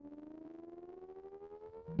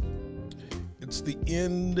It's the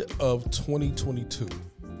end of 2022.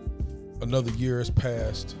 Another year has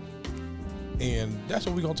passed, and that's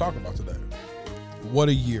what we're going to talk about today. What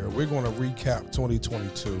a year. We're going to recap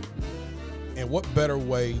 2022. And what better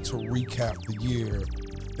way to recap the year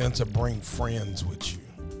than to bring friends with you?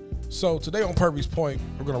 So today on Purvey's Point,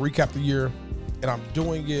 we're going to recap the year, and I'm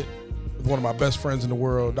doing it with one of my best friends in the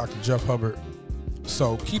world, Dr. Jeff Hubbard.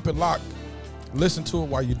 So keep it locked. Listen to it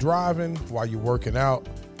while you're driving, while you're working out,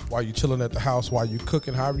 while you're chilling at the house, while you're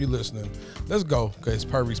cooking, however you're listening. Let's go, because it's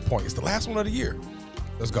Purvey's Point. It's the last one of the year.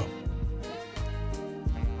 Let's go.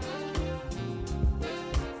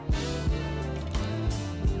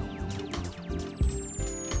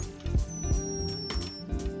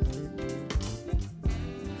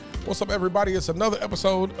 What's up, everybody? It's another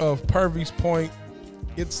episode of Purvey's Point.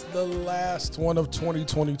 It's the last one of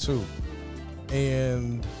 2022.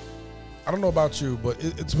 And I don't know about you, but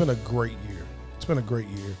it's been a great year. It's been a great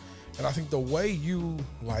year. And I think the way you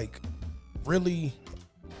really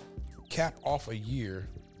cap off a year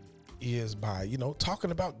is by, talking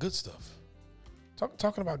about good stuff.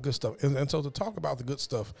 Talking about good stuff. And so to talk about the good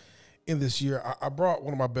stuff in this year, I brought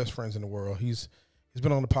one of my best friends in the world. He's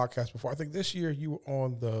been on the podcast before. I think this year you were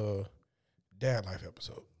on the Dad Life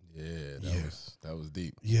episode. Yeah, that was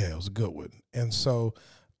deep. Yeah, it was a good one. And so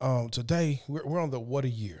today we're on the what a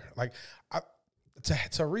year.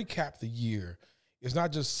 To recap the year, it's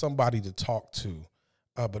not just somebody to talk to,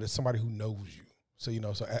 but it's somebody who knows you. So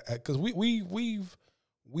because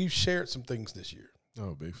we've shared some things this year.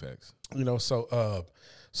 Oh, big facts. So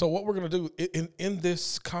what we're gonna do in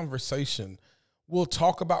this conversation, we'll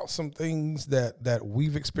talk about some things that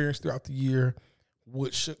we've experienced throughout the year,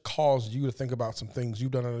 which should cause you to think about some things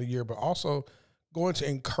you've done in the year, but also going to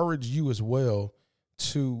encourage you as well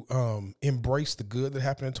to embrace the good that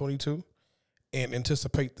happened in 22 and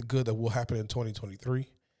anticipate the good that will happen in 2023,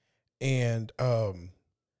 and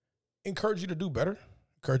encourage you to do better,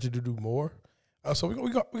 encourage you to do more. So we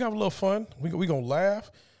gonna have a little fun. We gonna laugh.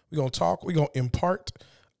 We gonna talk. We gonna impart.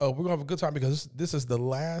 We're gonna have a good time because this is the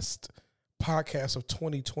last podcast of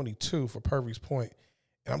 2022 for Purvey's Point,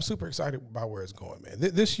 and I'm super excited about where it's going, man.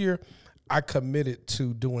 This year, I committed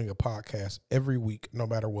to doing a podcast every week, no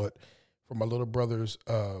matter what, for my little brother's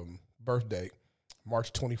birthday,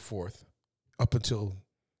 March 24th, up until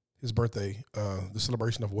his birthday, the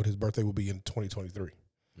celebration of what his birthday will be in 2023.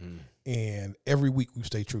 And every week we've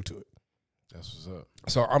stayed true to it. That's what's up.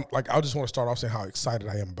 So I just want to start off saying how excited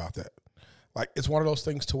I am about that. It's one of those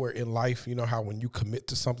things to where in life, how when you commit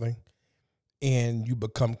to something and you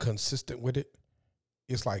become consistent with it,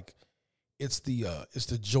 it's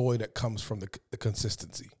the joy that comes from the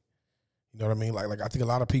consistency. You know what I mean? I think a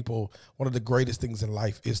lot of people, one of the greatest things in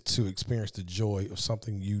life is to experience the joy of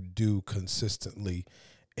something you do consistently.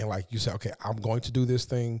 And you say, okay, I'm going to do this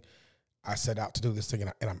thing. I set out to do this thing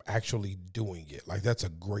and I'm actually doing it. That's a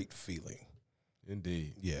great feeling.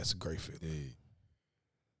 Indeed. Yeah, it's a great feeling. Indeed.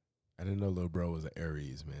 I didn't know little bro was an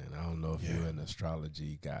Aries, man. I don't know if you're an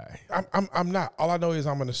astrology guy. I'm not. All I know is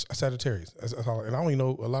I'm a Sagittarius. That's all, and I don't even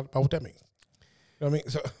know a lot about what that means. You know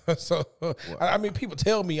what I mean? So I mean, people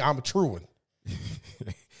tell me I'm a true one.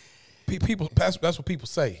 That's what people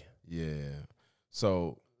say. Yeah.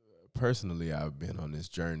 So personally, I've been on this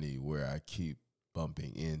journey where I keep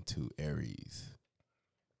bumping into Aries.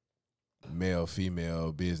 Male,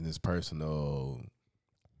 female, business, personal,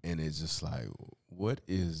 and it's just what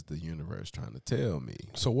is the universe trying to tell me?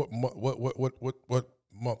 So what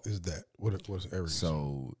month is that? What's Aries?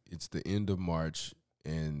 So it's the end of March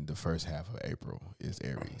and the first half of April is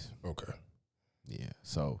Aries. Okay. Yeah.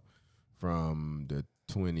 So from the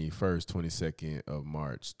 21st, 22nd of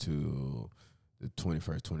March to the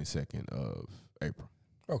 21st, 22nd of April.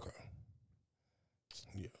 Okay.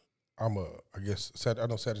 Yeah. I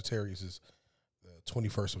know Sagittarius is the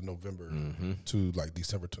 21st of November to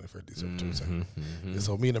December 21st, December 22nd. And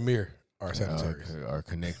so me and Amir are Sagittarius. Are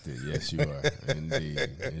connected. Yes, you are. Indeed.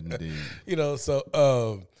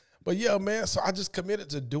 But yeah, man, so I just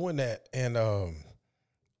committed to doing that, and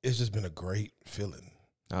it's just been a great feeling.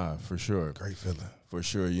 For sure. Great feeling. For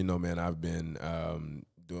sure. Man, I've been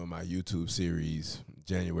doing my YouTube series.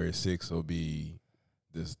 January 6th will be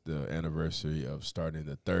the anniversary of starting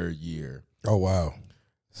the third year. Oh, wow.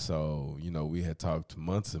 So, we had talked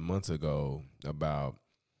months and months ago about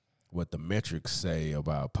what the metrics say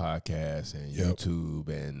about podcasts and YouTube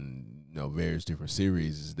and, various different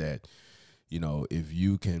series is that, if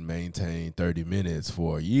you can maintain 30 minutes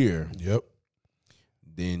for a year,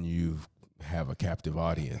 then you have a captive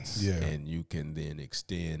audience, and you can then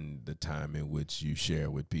extend the time in which you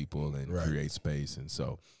share with people and create space. And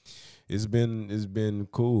so it's been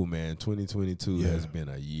cool, man. 2022 has been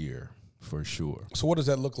a year. for sure. So what does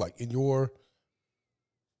that look like in your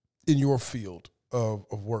field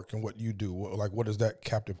of work and what you do? What is that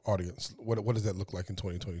captive audience? What does that look like in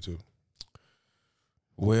 2022?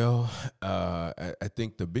 Well, I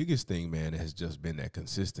think the biggest thing, man, has just been that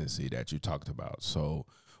consistency that you talked about. So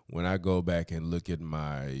when I go back and look at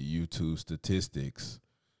my YouTube statistics,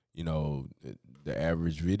 you know, the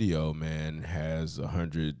average video, man, has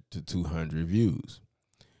 100 to 200 views.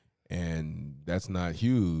 And that's not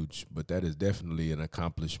huge, but that is definitely an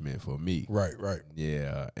accomplishment for me. Right.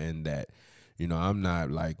 Yeah, and that, you know, I'm not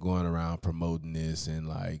like going around promoting this and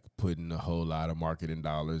like putting a whole lot of marketing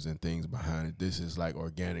dollars and things behind it. This is like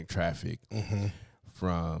organic traffic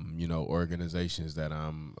from, you know, organizations that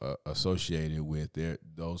I'm associated with.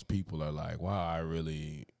 Those people are like, wow, I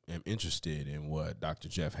really am interested in what Dr.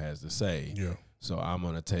 Jeff has to say. Yeah. So I'm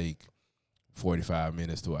going to take 45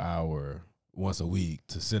 minutes to an hour once a week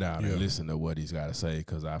to sit down and listen to what he's got to say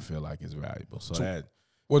because I feel like it's valuable. So that.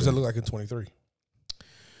 What does that look like in 23?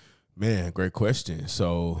 Man, great question.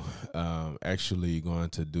 So actually going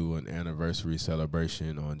to do an anniversary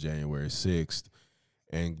celebration on January 6th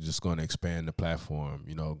and just going to expand the platform,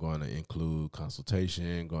 you know, going to include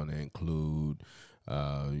consultation, going to include,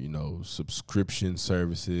 you know, subscription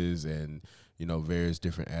services and, you know, various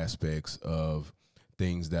different aspects of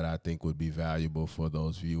things that I think would be valuable for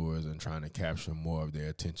those viewers and trying to capture more of their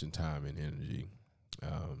attention, time, and energy.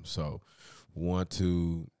 So want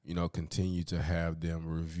to, you know, continue to have them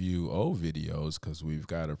review old videos because we've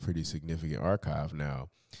got a pretty significant archive now.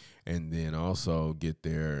 And then also get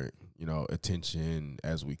their, you know, attention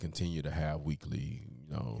as we continue to have weekly,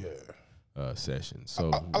 you know, sessions.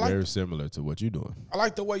 So I like, very similar to what you're doing. I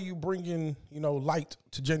like the way you bring in, you know, light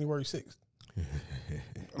to January 6th.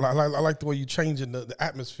 I like the way you changing the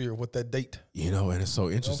atmosphere with that date. You know, and it's so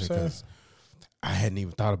interesting because I hadn't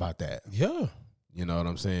even thought about that. Yeah. You know what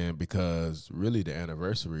I'm saying? Because really the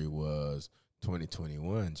anniversary was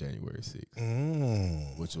 2021, January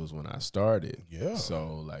 6th, which was when I started. Yeah.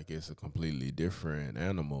 So, like, it's a completely different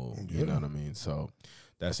animal. You know what I mean? So,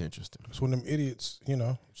 that's interesting. It's when them idiots, you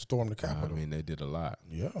know, stormed the Capitol. I mean, they did a lot.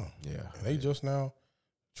 Yeah. Yeah. And they just now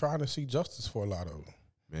trying to see justice for a lot of them.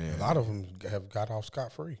 Man. A lot of them have got off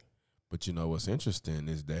scot-free. But, you know, what's interesting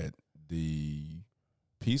is that the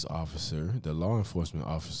peace officer, the law enforcement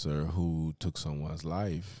officer who took someone's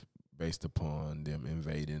life based upon them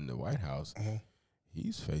invading the White House,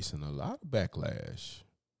 he's facing a lot of backlash.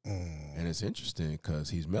 And it's interesting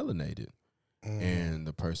because he's melanated. And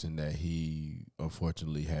the person that he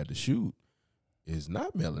unfortunately had to shoot is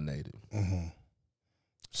not melanated.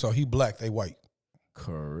 So he black, they white.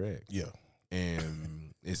 Correct. Yeah.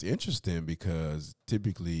 And it's interesting because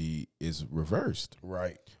typically it's reversed.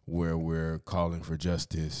 Right. Where we're calling for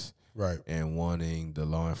justice. Right. And wanting the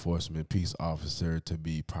law enforcement peace officer to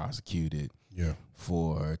be prosecuted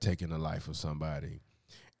for taking the life of somebody.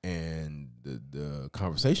 And the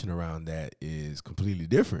conversation around that is completely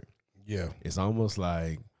different. Yeah. It's almost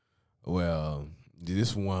like, well,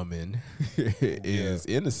 this woman is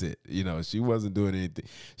innocent. You know, she wasn't doing anything.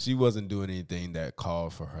 She wasn't doing anything that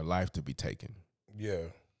called for her life to be taken. Yeah.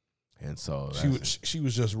 And so she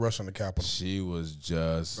was just rushing the Capitol. She was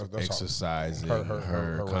just exercising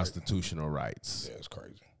her constitutional rights. Yeah, it's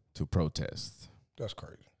crazy. To protest. That's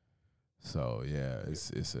crazy. So yeah,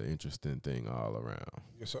 it's an interesting thing all around.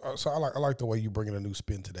 Yeah, so I like the way you bringing a new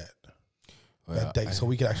spin to that date, so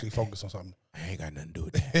we can actually focus on something. I ain't got nothing to do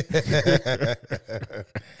with that.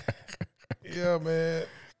 Yeah, man.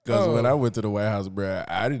 Because when I went to the White House, bro,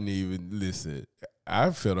 I didn't even listen.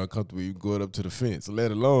 I felt uncomfortable even going up to the fence,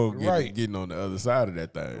 let alone getting on the other side of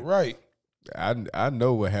that thing. Right. I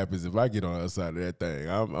know what happens if I get on the other side of that thing.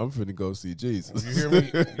 I'm finna go see Jesus. You hear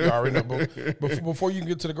me? You already know. Before you can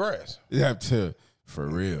get to the grass. You have to, for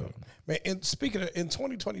real. Man, and speaking of, in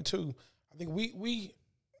 2022, I think we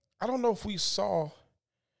I don't know if we saw,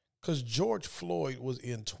 because George Floyd was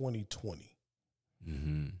in 2020.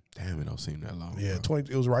 Damn, it don't seem that long. Yeah,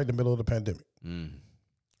 it was right in the middle of the pandemic.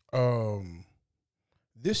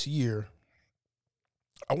 This year,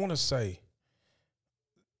 I want to say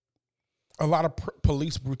a lot of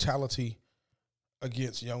police brutality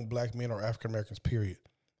against young black men or African Americans, period,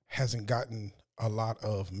 hasn't gotten a lot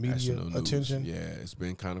of media attention. Yeah, it's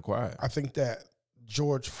been kind of quiet. I think that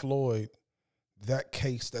George Floyd, that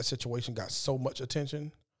case, that situation got so much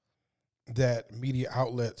attention that media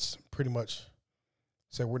outlets pretty much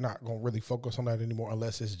said we're not going to really focus on that anymore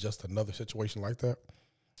unless it's just another situation like that.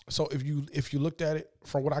 So if you looked at it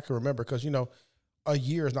from what I can remember, because, you know, a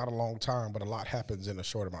year is not a long time, but a lot happens in a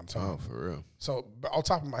short amount of time. Oh, for real. So on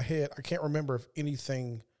top of my head, I can't remember if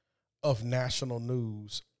anything of national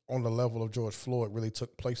news on the level of George Floyd really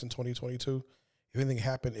took place in 2022. If anything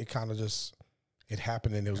happened, it kind of just it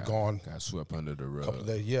happened and it was gone. Got swept under the rug. Couple of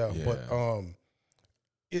days, yeah. But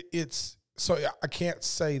it's so I can't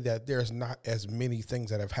say that there's not as many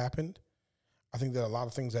things that have happened. I think that a lot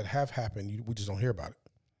of things that have happened, we just don't hear about it.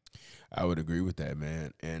 I would agree with that,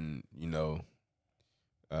 man. And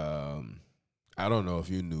I don't know if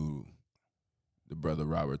you knew the brother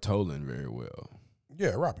Robert Tolan very well.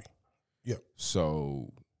 Yeah, Robbie. Yep.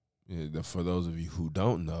 So, for those of you who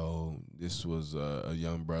don't know, this was a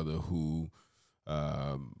young brother who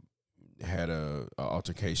had a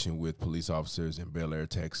altercation with police officers in Bel Air,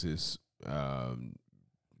 Texas,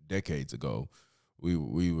 decades ago.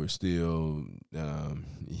 We were still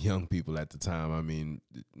young people at the time. I mean,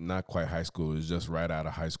 not quite high school. It was just right out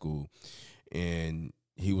of high school. And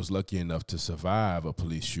he was lucky enough to survive a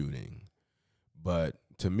police shooting. But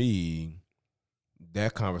to me,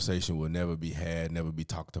 that conversation will never be had, never be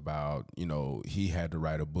talked about. He had to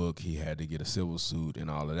write a book. He had to get a civil suit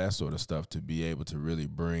and all of that sort of stuff to be able to really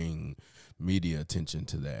bring media attention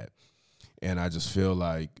to that. And I just feel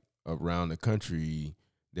like around the country,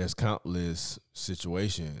 there's countless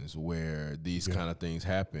situations where these kind of things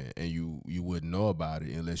happen, and you wouldn't know about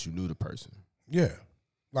it unless you knew the person. Yeah,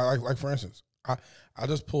 like for instance, I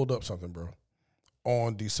just pulled up something, bro.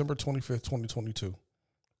 On December 25th, 2022,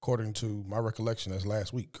 according to my recollection, that's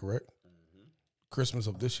last week, correct? Mm-hmm. Christmas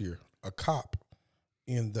of this year, a cop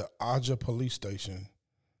in the Aja police station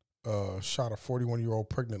shot a 41-year-old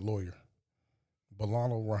pregnant lawyer,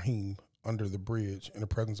 Balano Rahim, under the bridge in the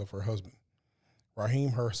presence of her husband.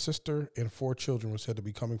 Rahim, her sister, and 4 children were said to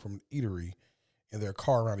be coming from an eatery in their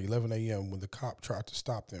car around 11 a.m. when the cop tried to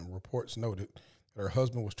stop them. Reports noted that her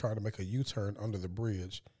husband was trying to make a U-turn under the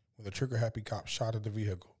bridge when the trigger-happy cop shot at the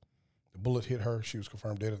vehicle. The bullet hit her. She was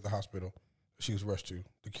confirmed dead at the hospital. She was rescued.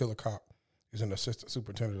 The killer cop is an assistant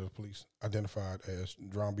superintendent of the police, identified as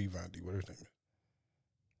Dron B. Vandy, whatever his name is.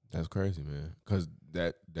 That's crazy, man, because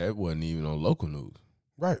that wasn't even on local news.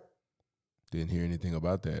 Right. Didn't hear anything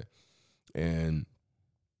about that. And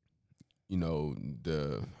I'm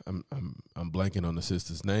blanking on the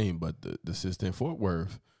sister's name, but the sister in Fort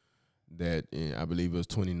Worth that I believe it was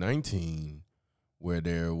 2019 where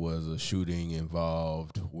there was a shooting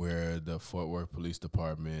involved where the Fort Worth Police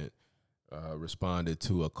Department responded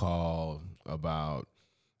to a call about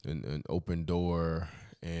an open door,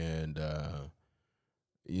 and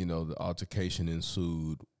the altercation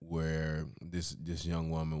ensued where this young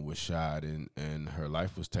woman was shot and her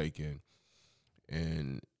life was taken.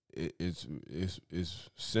 And it's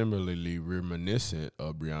similarly reminiscent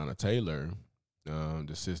of Breonna Taylor,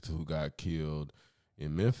 the sister who got killed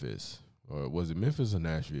in Memphis. Or was it Memphis or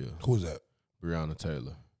Nashville? Who's that? Breonna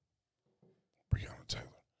Taylor. Breonna Taylor.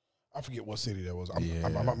 I forget what city that was.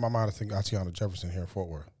 My mind is thinking Tiana Jefferson here in Fort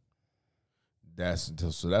Worth. That's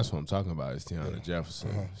what I'm talking about. Is Tiana Jefferson.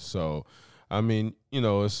 Uh-huh. So, I mean,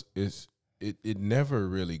 it never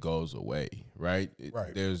really goes away, right?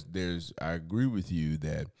 Right. There's I agree with you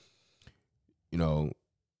that,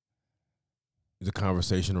 the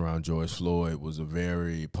conversation around George Floyd was a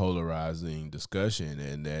very polarizing discussion,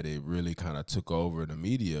 and that it really kind of took over the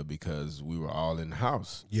media because we were all in the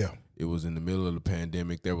house. Yeah. It was in the middle of the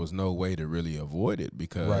pandemic. There was no way to really avoid it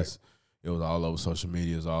because it was all over social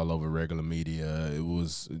media. It was all over regular media. It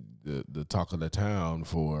was the talk of the town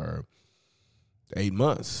for 8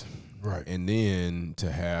 months. Right. And then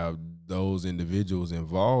to have those individuals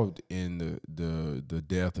involved in the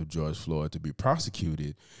death of George Floyd to be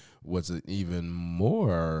prosecuted was an even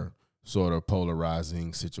more sort of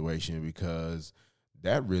polarizing situation because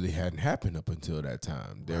that really hadn't happened up until that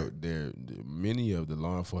time. There many of the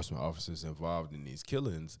law enforcement officers involved in these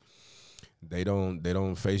killings, they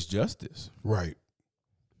don't face justice. Right.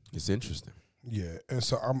 It's interesting. Yeah. And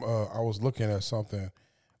so I was looking at something.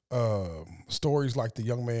 Stories like the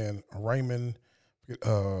young man Raymond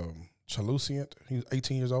Chalucient, he's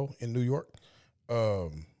 18 years old in New York,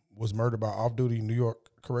 was murdered by off-duty New York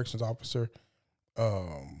corrections officer.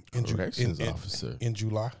 In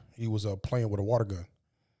July, he was playing with a water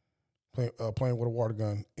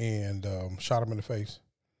gun, and shot him in the face.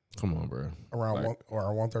 Come on, bro. Around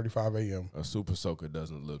 1:35 a.m. A super soaker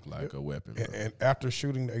doesn't look like a weapon, bro. And after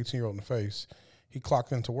shooting the 18-year-old in the face, he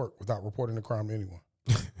clocked into work without reporting the crime to anyone.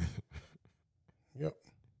 Yep.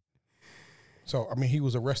 So, I mean, he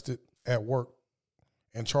was arrested at work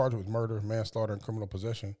and charged with murder, manslaughter, and criminal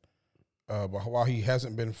possession. But while he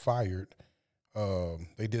hasn't been fired,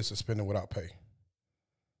 they did suspend him without pay.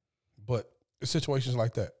 But situations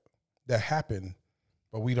like that happen,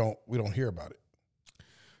 but we don't hear about it.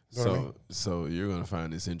 You know what I mean? So you're gonna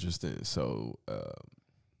find this interesting. So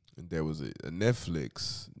there was a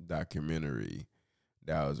Netflix documentary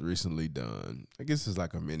that was recently done. I guess it's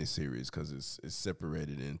like a mini series because it's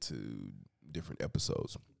separated into different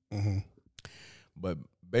episodes. Mm-hmm. But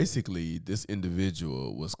basically, this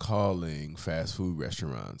individual was calling fast food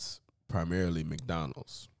restaurants, primarily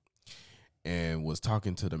McDonald's, and was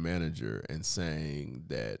talking to the manager and saying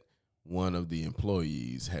that one of the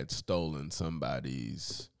employees had stolen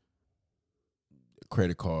somebody's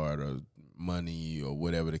credit card or money or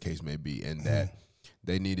whatever the case may be, and that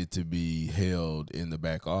they needed to be held in the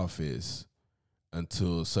back office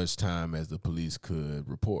until such time as the police could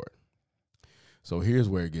report. So here's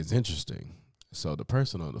where it gets interesting. So the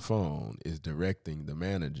person on the phone is directing the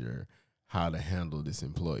manager how to handle this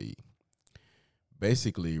employee,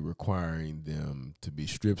 basically requiring them to be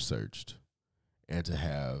strip searched and to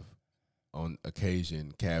have, on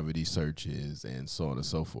occasion, cavity searches and so on and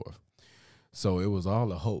so forth. So it was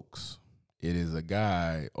all a hoax. It is a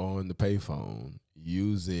guy on the payphone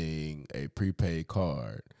using a prepaid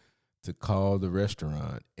card to call the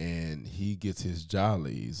restaurant, and he gets his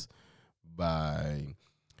jollies by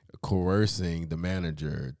coercing the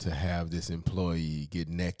manager to have this employee get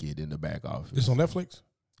naked in the back office. It's on Netflix?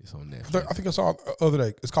 It's on Netflix. I think I saw it the other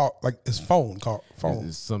day. It's called, like, it's phone.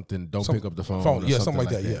 It's something, don't pick up the phone. Phone, yeah, something like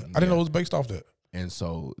that, yeah. I didn't know it was based off that. And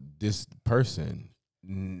so this person,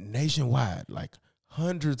 nationwide, like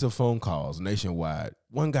hundreds of phone calls nationwide,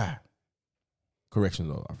 one guy,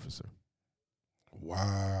 correctional officer.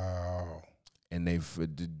 Wow. And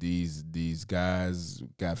these guys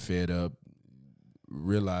got fed up,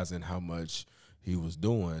 realizing how much he was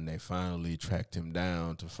doing. They finally tracked him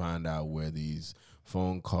down to find out where these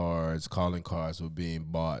phone cards, calling cards were being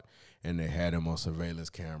bought, and they had him on surveillance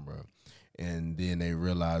camera. And then they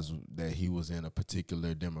realized that he was in a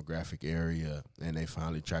particular demographic area, and they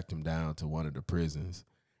finally tracked him down to one of the prisons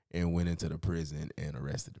and went into the prison and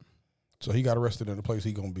arrested him. So he got arrested in the place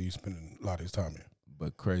he's going to be spending a lot of his time in.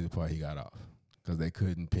 But crazy part, he got off because they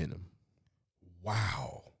couldn't pin him.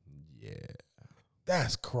 Wow. Yeah.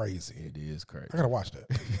 That's crazy. It is crazy. I got to watch that.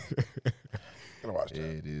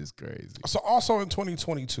 It is crazy. So also in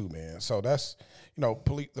 2022, man. So that's,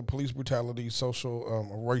 the police brutality, social,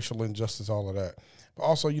 racial injustice, all of that. But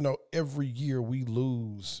also, every year we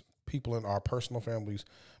lose people in our personal families,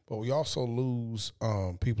 but we also lose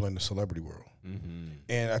people in the celebrity world. Mm-hmm.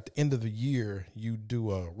 And at the end of the year, you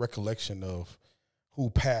do a recollection of who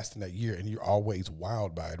passed in that year, and you're always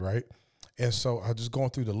wowed by it, right? And so I just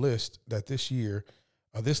going through the list that this year,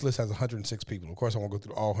 this list has 106 people. Of course, I won't go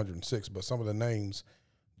through all 106, but some of the names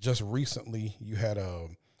just recently, you had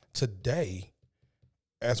today,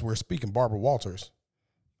 as we're speaking, Barbara Walters,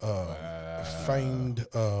 famed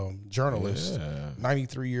journalist,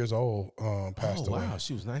 93 years old, passed away. Wow,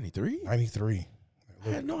 she was 93? 93. I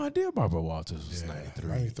had no idea Barbara Walters was 93.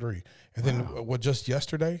 93. And then just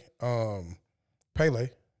yesterday, Pele,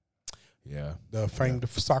 the famed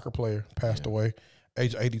soccer player, passed away,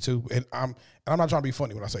 age 82. And I'm not trying to be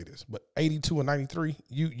funny when I say this, but 82 and 93,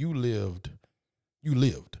 you lived.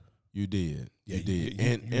 You did. Yeah, you did.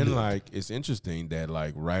 And like, it's interesting that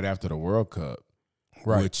like right after the World Cup,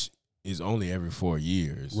 which is only every 4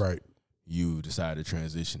 years, right, you decide to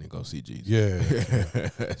transition and go see Jesus. Yeah.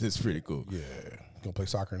 It's pretty cool. Yeah. Gonna play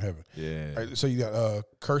soccer in heaven. Yeah. Right, so you got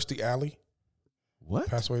Kirstie Alley. What?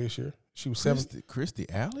 Passed away this year. She was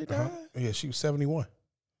Kirstie Alley died? Yeah, she was 71.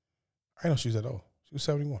 I didn't know she was that old. She was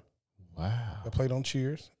 71. Wow. I played on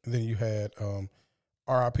Cheers. And then you had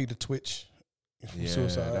R.I.P. to Twitch. From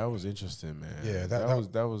Suicide. That was interesting, man. Yeah,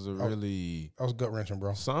 that was a really that was gut wrenching,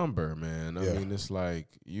 bro. Somber, man. I mean, it's like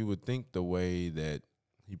you would think the way that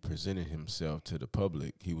he presented himself to the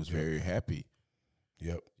public, he was very happy.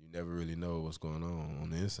 Yep. You never really know what's going on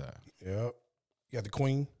the inside. Yep. Yeah, the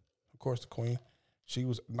Queen, of course, the Queen. She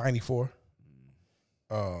was 94.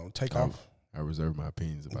 Takeoff. I reserve my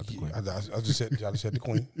opinions about the Queen. I just said the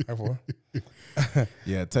Queen.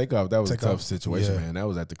 Yeah, Takeoff. That was a tough situation, man. That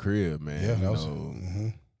was at the crib, man. Yeah, that was. Mm-hmm.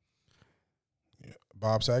 Yeah.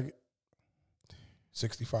 Bob Saget,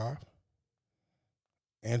 65.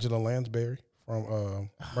 Angela Lansbury from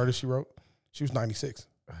Murder, She Wrote. She was 96.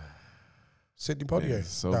 Sidney Poitier. Man,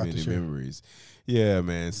 so many memories. Yeah,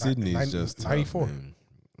 man. Sidney's just tough, 94. Man.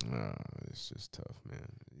 It's just tough, man.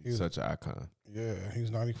 He's such an icon. Yeah, he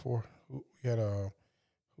was 94. We had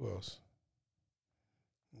who else?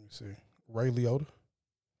 Let me see. Ray Liotta.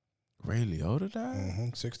 Ray Liotta died? Mm-hmm.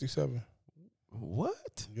 67.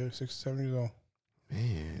 What? Yeah, 67 years old.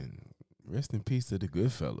 Man, rest in peace to the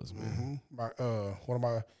Goodfellas, man.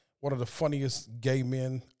 Mm-hmm. One of the funniest gay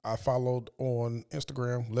men I followed on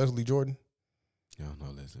Instagram, Leslie Jordan. I don't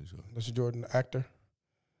know Leslie Jordan. Leslie Jordan, the actor.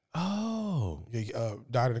 Oh. He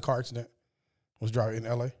died in a car accident. Was driving in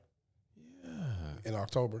L.A. in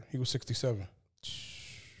October. He was 67.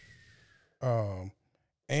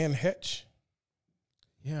 Anne Hetch.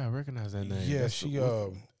 Yeah, I recognize that name. Yeah, she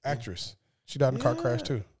actress. She died in a car crash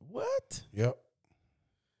too. What? Yep.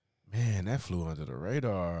 Man, that flew under the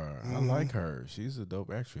radar. I like her. She's a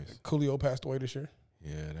dope actress. Coolio passed away this year.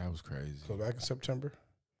 Yeah, that was crazy. So back in September.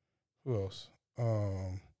 Who else?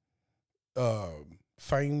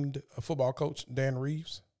 Famed football coach Dan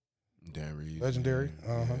Reeves. Dan Reeves. Legendary.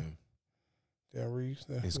 Yeah. Dan Reeves.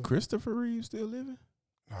 Is Christopher Reeves still living?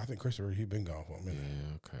 No, I think Christopher, he been gone for a minute.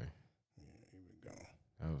 Yeah, okay. Yeah, he been gone.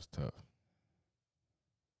 That was tough.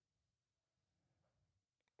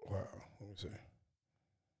 Wow. Let me see.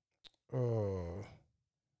 A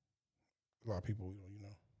lot of people,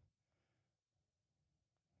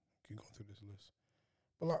 keep going through this list.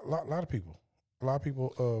 But a lot of people. A lot of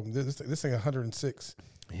people. This thing 106.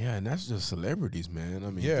 Yeah, and that's just celebrities, man. I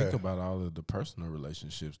mean, think about all of the personal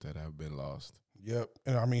relationships that have been lost. Yep,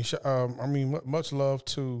 and I mean, much love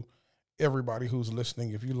to everybody who's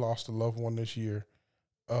listening. If you lost a loved one this year,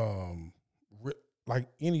 like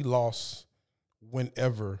any loss,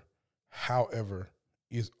 whenever, however,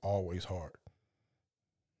 is always hard.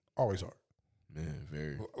 Always hard. Man,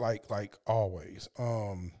 very. Like always.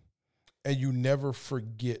 And you never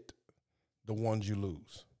forget the ones you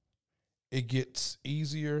lose. It gets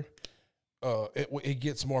easier. It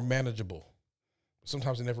gets more manageable.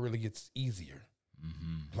 Sometimes it never really gets easier.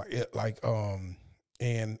 Mm-hmm.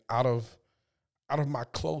 And out of my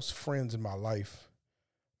close friends in my life,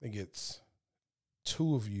 I think it's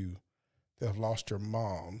 2 of you that have lost your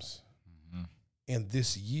moms. Mm-hmm. And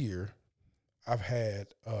this year, I've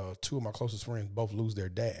had 2 of my closest friends both lose their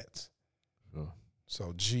dads. Oh.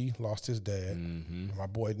 So G lost his dad. Mm-hmm. My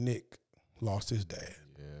boy Nick lost his dad.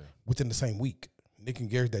 Yeah. Within the same week. Nick and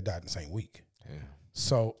Gary's dad died in the same week. Yeah.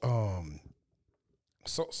 So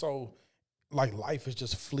so like life is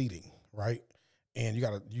just fleeting, right? And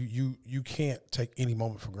you can't take any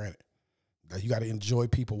moment for granted. Like you got to enjoy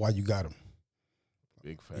people while you got them.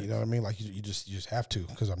 Big fact. You know what I mean? Like you just have to,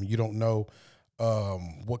 because I mean you don't know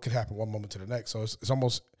what could happen one moment to the next. So it's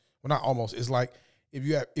almost, well, not almost. It's like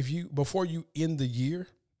if you before you end the year,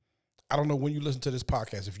 I don't know when you listen to this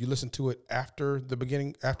podcast. If you listen to it after the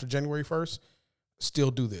beginning, after January 1st,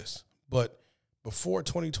 still do this. But before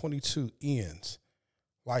 2022 ends,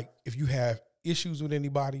 like if you have issues with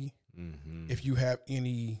anybody, mm-hmm. if you have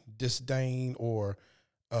any disdain or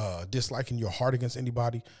dislike in your heart against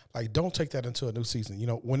anybody, like don't take that into a new season. You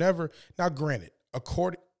know, whenever, now granted,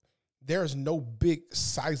 there is no big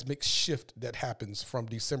seismic shift that happens from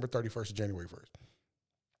December 31st to January 1st.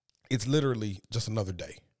 It's literally just another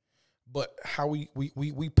day. But how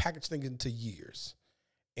we package things into years.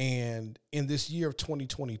 And in this year of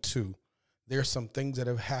 2022, there's some things that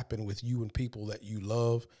have happened with you and people that you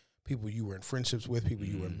love, people you were in friendships with, people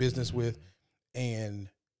you were in business with, and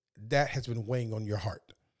that has been weighing on your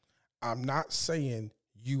heart. I'm not saying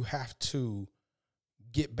you have to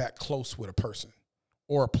get back close with a person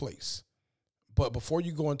or a place, but before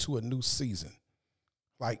you go into a new season,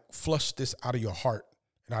 like flush this out of your heart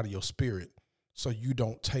and out of your spirit, so you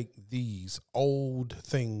don't take these old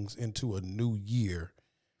things into a new year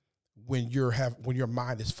when your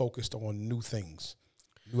mind is focused on new things,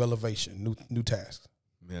 new elevation, new tasks.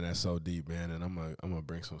 Man, that's so deep, man. And I'm gonna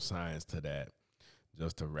bring some science to that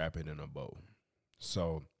just to wrap it in a bow.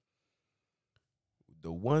 So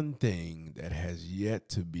the one thing that has yet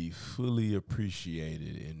to be fully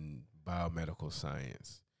appreciated in biomedical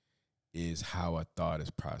science is how a thought is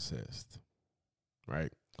processed,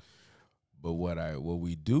 right? But what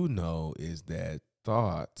we do know is that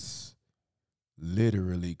thoughts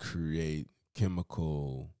literally create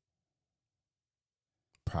chemical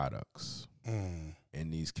products. And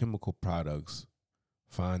these chemical products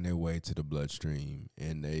find their way to the bloodstream,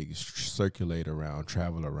 and they circulate around,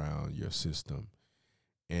 travel around your system,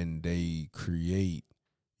 and they create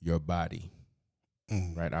your body.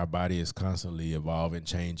 Right? Our body is constantly evolving,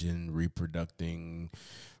 changing, reproducing,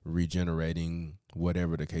 regenerating,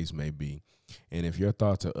 whatever the case may be. And if your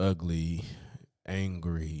thoughts are ugly,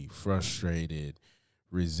 angry, frustrated,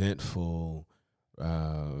 resentful,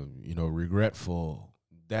 regretful,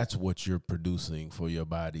 that's what you're producing for your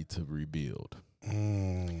body to rebuild.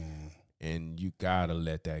 And you gotta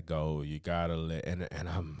let that go. You gotta let, and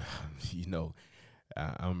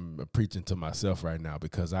I'm preaching to myself right now,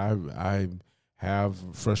 because I have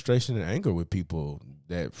frustration and anger with people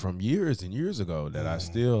that from years and years ago that I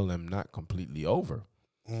still am not completely over.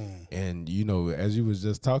 And, as you was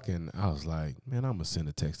just talking, I was like, man, I'm going to send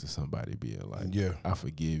a text to somebody being like, I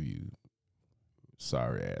forgive you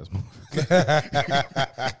Sorry, ass.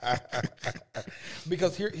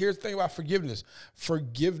 Because here's the thing about forgiveness.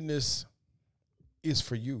 Forgiveness is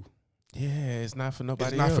for you. Yeah, it's not for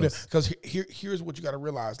nobody It's not else. for them. Because here's what you got to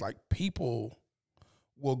realize. Like, people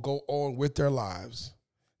will go on with their lives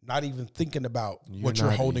not even thinking about what you're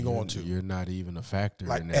holding on to. You're not even a factor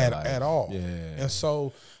like in their life. at all. Yeah. And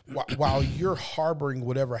so while you're harboring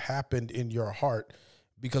whatever happened in your heart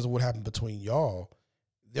because of what happened between y'all,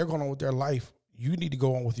 they're going on with their life. You need to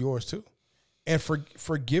go on with yours too. And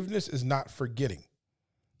forgiveness is not forgetting.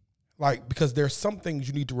 Like, because there's some things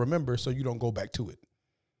you need to remember so you don't go back to it.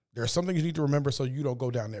 There are some things you need to remember so you don't go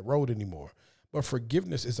down that road anymore. But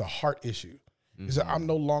forgiveness is a heart issue. Is that I'm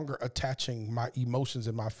no longer attaching my emotions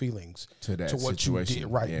and my feelings to what situation. you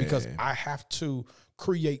did, right? Yeah. Because I have to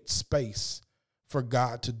create space for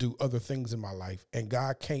God to do other things in my life, and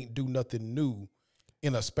God can't do nothing new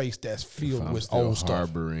in a space that's filled with old stuff.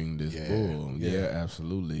 Harboring this bull, yeah,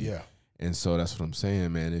 absolutely, yeah. And so that's what I'm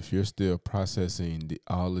saying, man. If you're still processing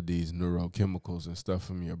all of these neurochemicals and stuff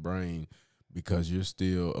from your brain because you're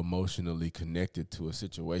still emotionally connected to a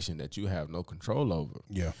situation that you have no control over.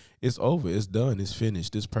 Yeah. It's over. It's done. It's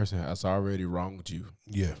finished. This person has already wronged you.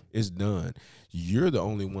 Yeah. It's done. You're the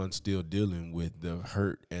only one still dealing with the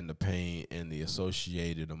hurt and the pain and the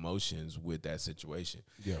associated emotions with that situation.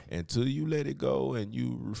 Yeah. Until you let it go and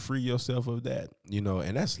you free yourself of that,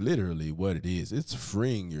 and that's literally what it is. It's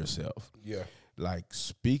freeing yourself. Yeah. Like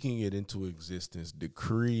speaking it into existence,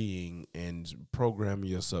 decreeing and programming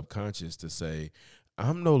your subconscious to say,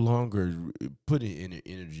 I'm no longer putting any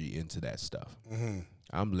energy into that stuff. Mm-hmm.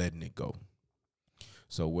 I'm letting it go.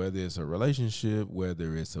 So whether it's a relationship,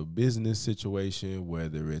 whether it's a business situation,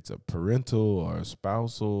 whether it's a parental or a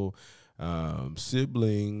spousal,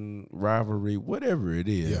 sibling rivalry, whatever it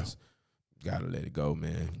is, gotta let it go,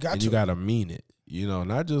 man. And you gotta mean it.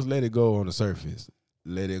 Not just let it go on the surface.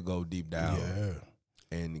 Let it go deep down,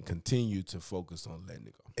 and continue to focus on letting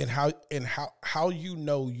it go. And how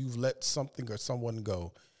you've let something or someone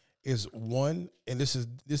go is one, and this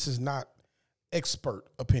is not expert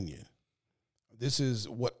opinion. This is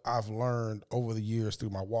what I've learned over the years through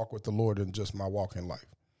my walk with the Lord and just my walk in life.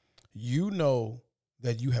 You know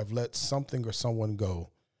that you have let something or someone go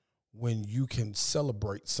when you can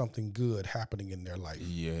celebrate something good happening in their life.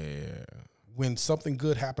 Yeah. When something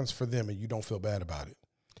good happens for them and you don't feel bad about it.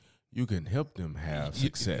 You can help them have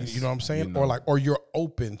success. You know what I'm saying? Or you're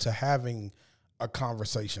open to having a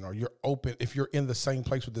conversation, or you're open. If you're in the same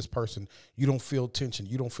place with this person, you don't feel tension.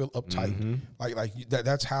 You don't feel uptight. Mm-hmm.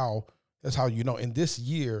 That's how in this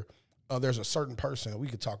year, there's a certain person, we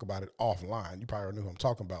could talk about it offline. You probably knew who I'm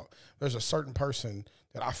talking about. There's a certain person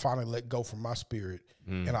that I finally let go from my spirit.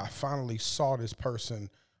 And I finally saw this person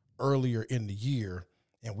earlier in the year,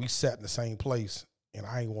 and we sat in the same place, and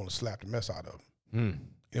I ain't want to slap the mess out of him.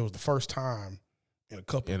 It was the first time in a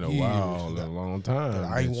couple of years. In a while, a long time.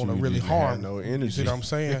 I ain't want to really harm. No energy. You see what I'm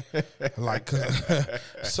saying?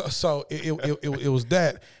 So it was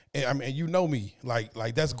that. And I mean, you know me, like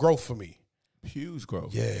that's growth for me. Huge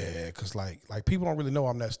growth. Yeah, because like people don't really know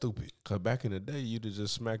I'm that stupid. Because back in the day, you'd have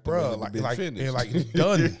just smacked them finished. And it's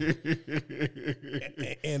done.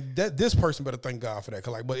 and this person better thank God for that.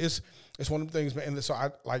 But it's one of the things, man. And so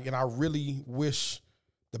I really wish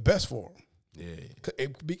the best for him. Yeah.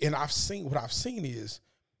 And what I've seen is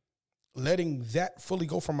letting that fully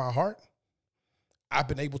go from my heart. I've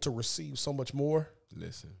been able to receive so much more.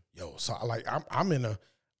 Listen, so I'm in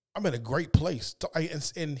a great place.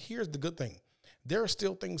 And here's the good thing. There are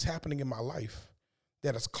still things happening in my life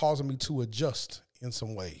that is causing me to adjust in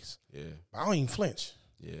some ways. Yeah. I don't even flinch.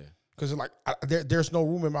 Yeah. Because there's no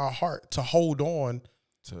room in my heart to hold on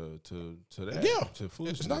to that. Yeah. To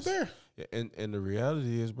foolishness. It's not there. Yeah, and the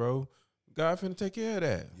reality is, bro, God finna take care of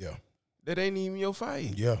that. Yeah. That ain't even your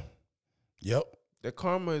fight. Yeah. Yep. That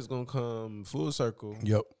karma is gonna come full circle.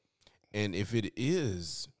 Yep. And if it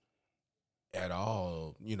is at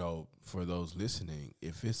all, for those listening,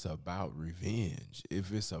 if it's about revenge,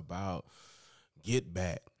 if it's about get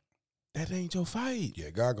back, that ain't your fight. Yeah,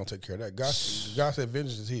 God gonna take care of that. God said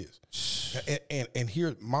vengeance is his. And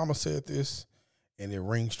here, Mama said this, and it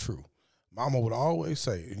rings true. Mama would always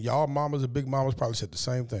say, and y'all mamas and big mamas probably said the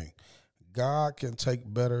same thing. God can take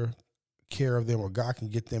better care of them, or God can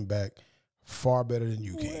get them back far better than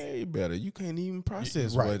you can. Way better. You can't even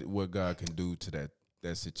process what God can do to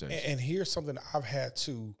that situation. And here's something I've had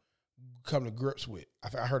to come to grips with.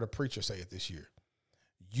 I heard a preacher say it this year.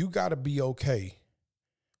 You got to be okay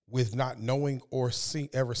with not knowing or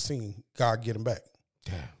ever seeing God get them back.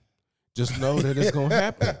 Yeah. Just know that it's gonna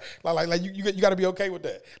happen. you got to be okay with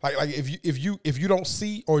that. Like if you don't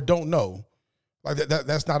see or don't know, like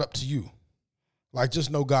that's not up to you. Like,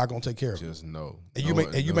 just know God gonna take care of it. Just know. And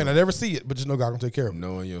you may not ever see it, but just know God gonna take care of it.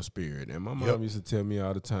 Know in your spirit. And my mom used to tell me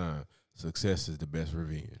all the time, success is the best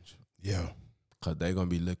revenge. Yeah. Because they're going to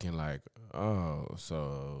be looking like, oh,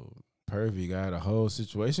 so Purvey got a whole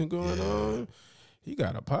situation going on. He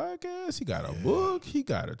got a podcast. He got a book. He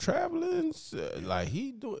got a traveling. Like,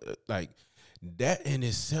 he do like that in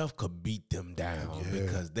itself could beat them down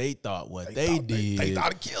because they thought they did. They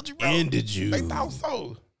thought it killed you, bro. Ended you. They thought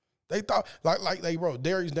so. They thought, like they wrote,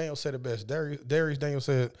 Darius Daniels said it best. Darius Daniels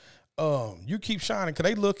said, you keep shining because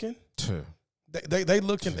they looking. They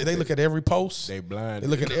looking. They look at every post. They blind. They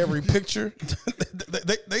look at every picture.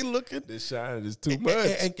 they looking. The shine is too much.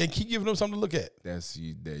 And keep giving them something to look at. That's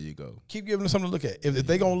you. There you go. Keep giving them something to look at. If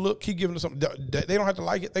they gonna look, keep giving them something. They don't have to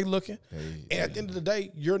like it. They looking. And at the end of the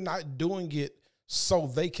day, you're not doing it so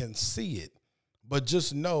they can see it, but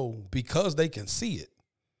just know because they can see it,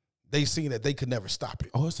 they seen that they could never stop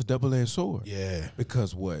it. Oh, it's a double-edged sword. Yeah.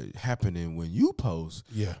 Because what happening when you post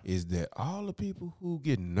is that all the people who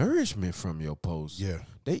get nourishment from your post,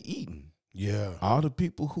 they eating. Yeah. All the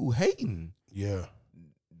people who hating,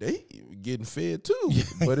 they getting fed too.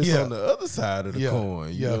 But it's on the other side of the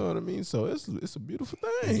coin. You know what I mean? So it's a beautiful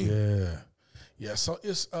thing. Yeah. Yeah. So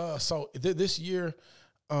it's this year,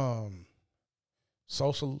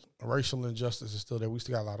 social racial injustice is still there. We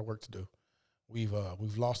still got a lot of work to do. We've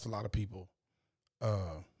lost a lot of people,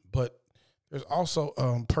 but there's also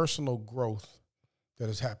personal growth that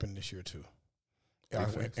has happened this year too,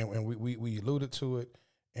 and we alluded to it,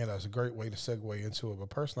 and that's a great way to segue into it. But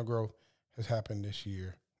personal growth has happened this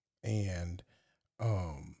year, and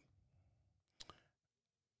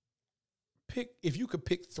if you could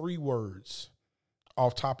pick 3 words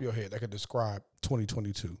off top of your head that could describe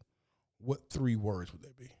 2022, what 3 words would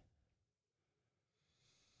they be?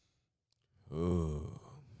 Ooh.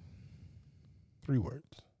 3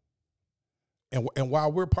 words. And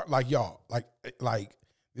while we're like y'all, like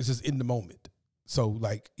this is in the moment. So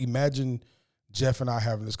like imagine Jeff and I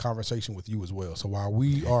having this conversation with you as well. So while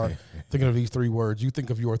we are thinking of these 3 words, you think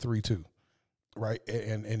of your 3 too, right?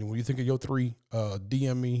 And when you think of your 3,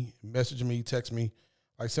 DM me, message me, text me,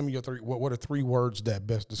 like send me your 3. What are 3 words that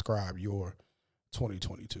best describe your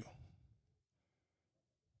 2022?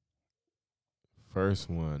 First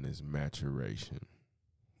one is maturation.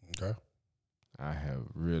 Okay. I have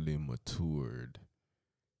really matured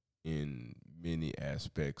in many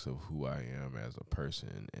aspects of who I am as a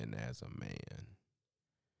person and as a man.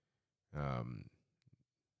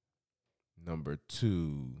 Number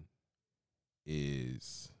 2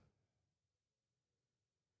 is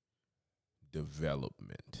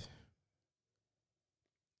development.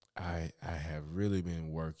 I have really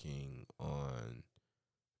been working on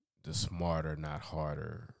the smarter, not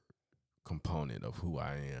harder component of who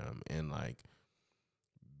I am, and like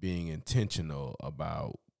being intentional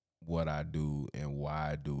about what I do and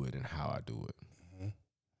why I do it and how I do it. Mm-hmm.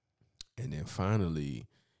 And then finally,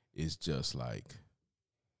 it's just like,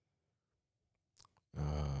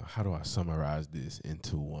 how do I summarize this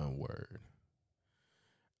into one word?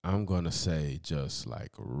 I'm going to say just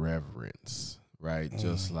like reverence, right? Mm-hmm.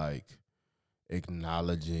 Just like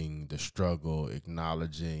acknowledging the struggle,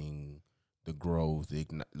 acknowledging the growth,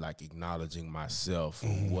 like acknowledging myself for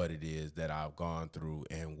what it is that I've gone through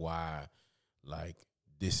and why, like,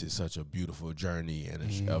 this is such a beautiful journey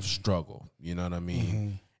and of struggle. You know what I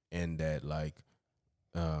mean? And that, like,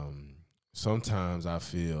 sometimes I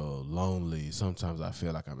feel lonely. Sometimes I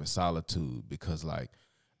feel like I'm in solitude because, like,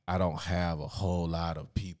 I don't have a whole lot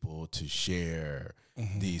of people to share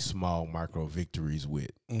these small micro victories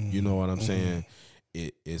with. You know what I'm saying?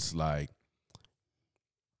 It's like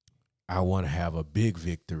I want to have a big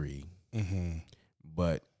victory,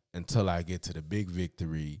 but until I get to the big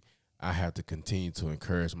victory, I have to continue to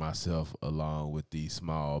encourage myself along with these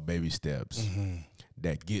small baby steps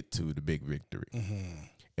that get to the big victory.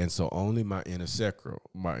 And so only my inner circle,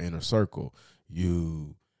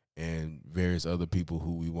 you and various other people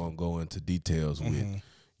who we won't go into details with,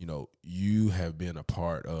 you know, you have been a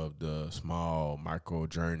part of the small micro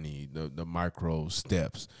journey, the micro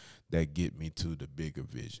steps that get me to the bigger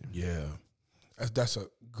vision. Yeah. That's a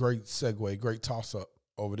great segue, great toss up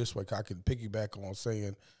over this way. I can piggyback on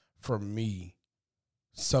saying, for me,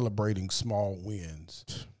 celebrating small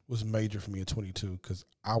wins was major for me in 22 because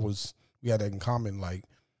we had that in common. Like,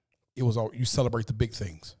 it was all, you celebrate the big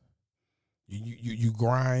things. You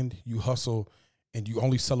grind, you hustle, and you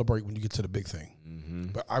only celebrate when you get to the big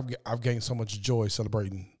thing. But I've gained so much joy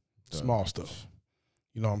celebrating small stuff.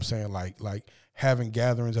 You know what I'm saying? Like having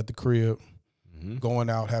gatherings at the crib, going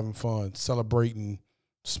out, having fun, celebrating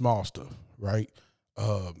small stuff, right?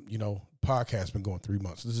 You know, podcast been going 3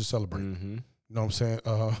 months. This is celebrating. You know what I'm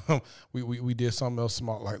saying? We did something else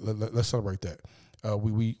small. Like let's celebrate that.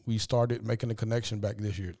 We started making a connection back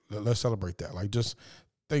this year. Let's celebrate that. Like just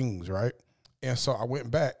things, right? And so I went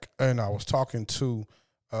back and I was talking to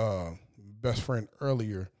best friend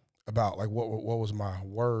earlier about like what was my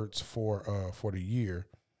words for the year,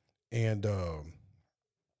 and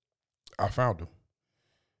I found them.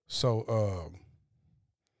 So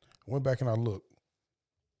I went back and I looked,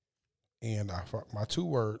 and I found my 2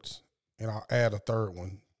 words, and I'll add a third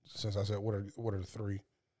one since I said what are the 3.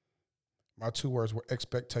 My 2 words were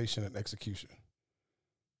expectation and execution.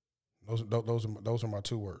 Those are my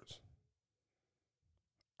 2 words.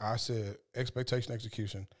 I said expectation,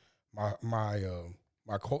 execution. My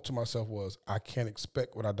quote to myself was, "I can't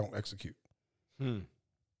expect what I don't execute."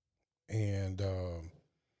 And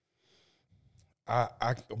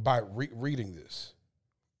I by reading this,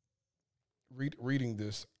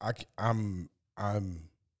 I'm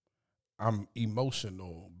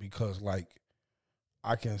emotional because like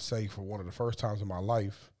I can say for one of the first times in my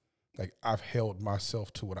life, like I've held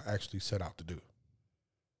myself to what I actually set out to do.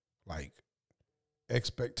 Like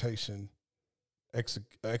expectation,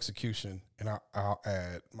 execution, and I'll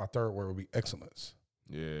add my third word would be excellence.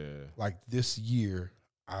 Yeah. Like this year,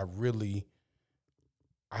 I really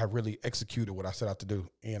executed what I set out to do,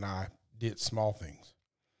 and I did small things.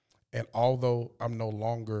 And although I'm no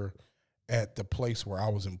longer at the place where I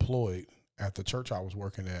was employed at the church I was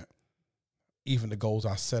working at, even the goals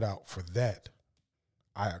I set out for that,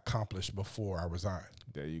 I accomplished before I resigned.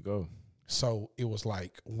 There you go. So it was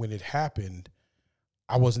like when it happened,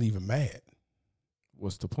 I wasn't even mad.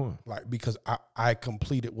 What's the point? Like, because I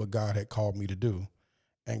completed what God had called me to do,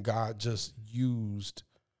 and God just used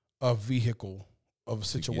a vehicle of a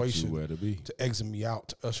situation to exit me out,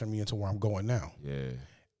 to usher me into where I'm going now. Yeah.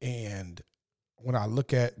 And when I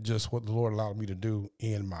look at just what the Lord allowed me to do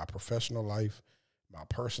in my professional life, my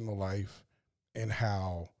personal life, and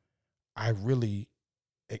how I really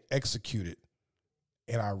executed,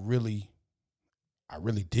 and I really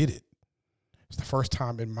did it. It's the first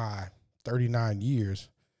time in my 39 years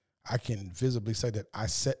I can visibly say that I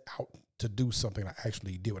set out to do something. I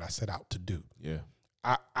actually did what I set out to do. Yeah.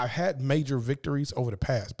 I had major victories over the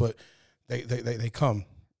past, but they come.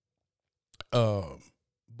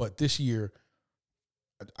 But this year,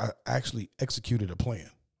 I actually executed a plan.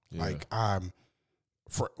 Yeah. Like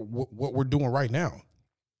for what we're doing right now.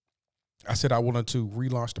 I said I wanted to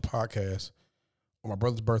relaunch the podcast on my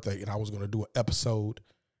brother's birthday, and I was going to do an episode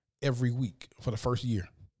every week for the first year.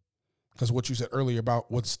 Because what you said earlier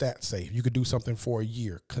about what stats say, you could do something for a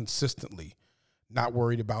year consistently, not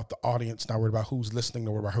worried about the audience, not worried about who's listening,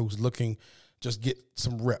 not worried about who's looking, just get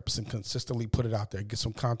some reps and consistently put it out there, get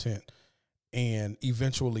some content, and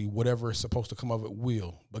eventually whatever is supposed to come of it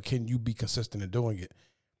will. But can you be consistent in doing it?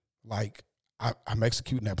 Like, I'm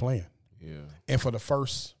executing that plan. Yeah. And for the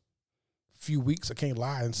first few weeks, I can't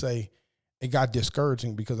lie and say it got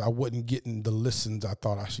discouraging because I wasn't getting the listens I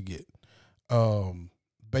thought I should get.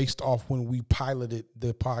 Based off when we piloted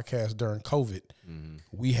the podcast during COVID,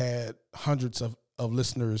 we had hundreds of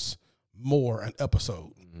listeners more an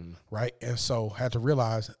episode, right? And so had to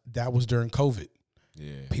realize that was during COVID.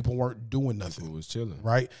 Yeah, people weren't doing nothing. People was chilling,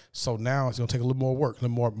 right? So now it's gonna take a little more work, a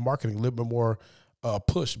little more marketing, a little bit more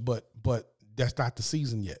push, but that's not the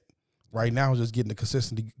season yet. Right now, just getting the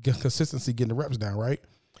consistency, getting the reps down, right?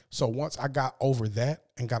 So once I got over that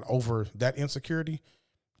and got over that insecurity,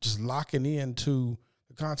 just locking into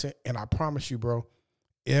the content, and I promise you, bro,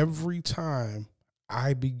 every time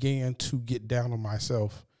I began to get down on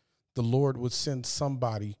myself, the Lord would send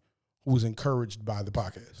somebody who was encouraged by the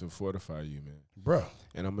podcast. To fortify you, man. Bro.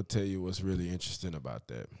 And I'm going to tell you what's really interesting about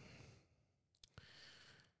that.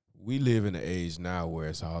 We live in an age now where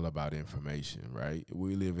it's all about information, right?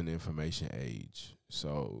 We live in the information age.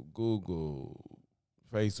 So Google,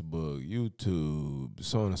 Facebook, YouTube,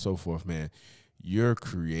 so on and so forth, man. You're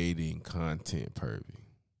creating content, Purvey.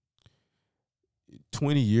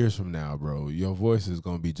 20 years from now, bro, your voice is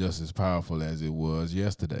going to be just as powerful as it was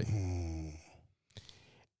yesterday.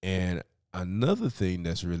 And another thing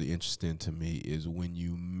that's really interesting to me is when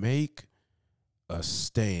you make a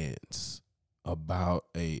stance about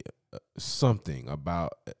something,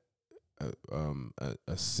 about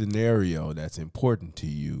a scenario that's important to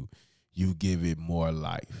you, you give it more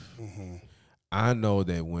life. I know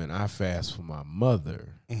that when I fast for my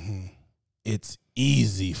mother, it's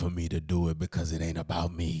easy for me to do it because it ain't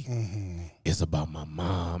about me. It's about my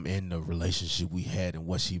mom and the relationship we had and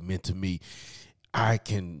what she meant to me. I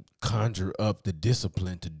can conjure up the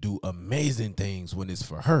discipline to do amazing things when it's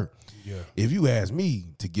for her. Yeah. If you ask me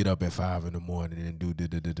to get up at 5 in the morning and do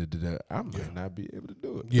I might not be able to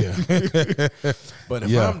do it. Yeah. But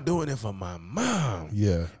if I'm doing it for my mom,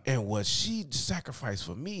 and what she sacrificed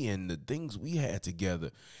for me and the things we had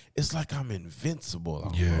together, it's like I'm invincible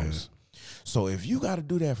almost. Yeah. So if you got to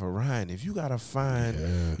do that for Ryan, if you got to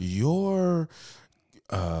find your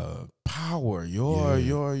power, your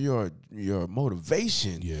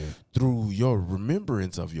motivation through your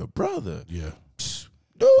remembrance of your brother,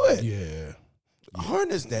 do it. Yeah.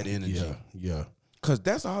 Harness that energy. Yeah. Because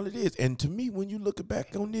that's all it is. And to me, when you look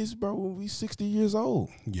back on this, bro, when we 60 years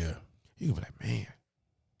old, you can be like, man,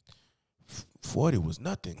 40 was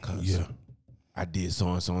nothing because I did so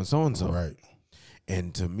and so and so and so. Right.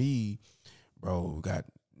 And to me, bro, got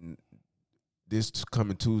this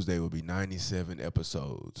coming Tuesday will be 97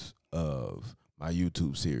 episodes of my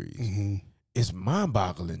YouTube series. Mm-hmm. It's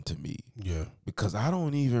mind-boggling to me. Yeah. Because I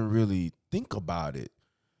don't even really think about it.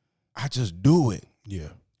 I just do it. Yeah.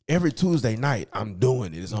 Every Tuesday night, I'm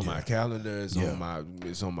doing it. It's on my calendar. It's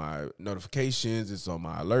on my notifications. It's on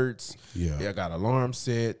my alerts. Yeah. I got alarm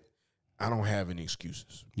set. I don't have any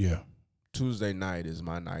excuses. Yeah. Tuesday night is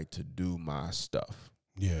my night to do my stuff.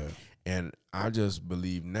 Yeah. And I just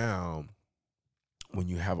believe now, when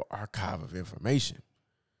you have an archive of information,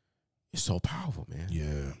 it's so powerful, man.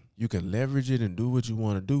 Yeah. You can leverage it and do what you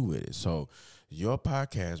want to do with it. So your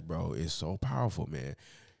podcast, bro, is so powerful, man.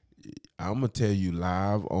 I'm going to tell you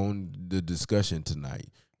live on the discussion tonight,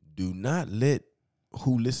 do not let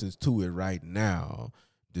who listens to it right now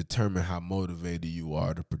determine how motivated you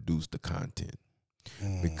are to produce the content.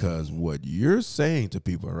 Because what you're saying to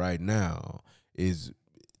people right now is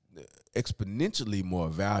exponentially more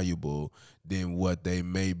valuable than what they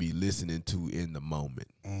may be listening to in the moment.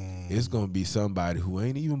 It's going to be somebody who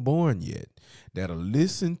ain't even born yet that'll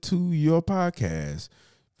listen to your podcast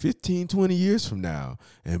 15, 20 years from now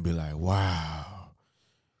and be like, wow,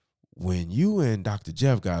 when you and Dr.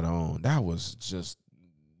 Jeff got on, that was just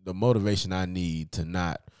the motivation I need to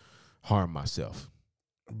not harm myself.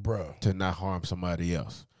 Bruh. To not harm somebody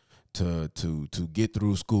else. To get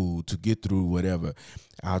through school, to get through whatever.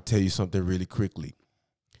 I'll tell you something really quickly.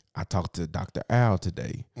 I talked to Dr. Al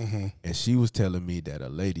today, and she was telling me that a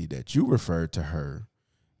lady that you referred to her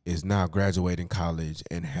is now graduating college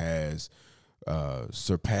and has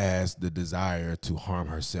surpassed the desire to harm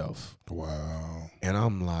herself. Wow. And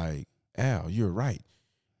I'm like, Al, you're right.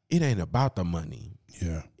 It ain't about the money.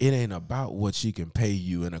 Yeah. It ain't about what she can pay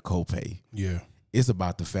you in a copay. Yeah. It's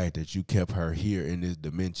about the fact that you kept her here in this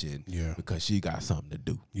dimension because she got something to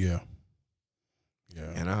do. Yeah. Yeah.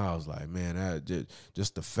 And I was like, man,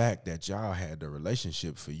 just the fact that y'all had the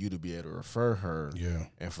relationship for you to be able to refer her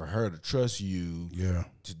and for her to trust you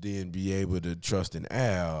to then be able to trust in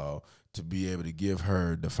Al, to be able to give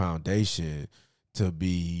her the foundation to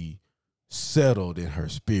be settled in her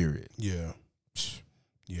spirit. Yeah.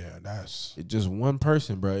 Yeah, that's just one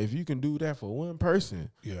person, bro. If you can do that for one person,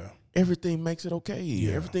 everything makes it okay.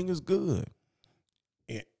 Yeah. Everything is good.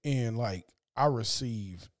 And like, I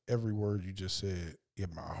receive every word you just said in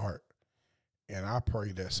my heart. And I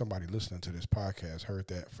pray that somebody listening to this podcast heard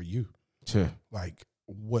that for you. Sure. Like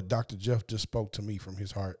what Dr. Jeff just spoke to me from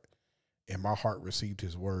his heart, and my heart received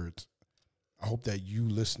his words. I hope that you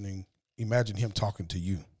listening, imagine him talking to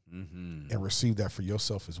you and receive that for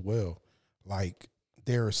yourself as well. Like,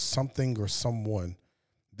 there is something or someone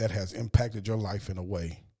that has impacted your life in a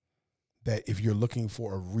way that if you're looking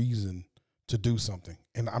for a reason to do something,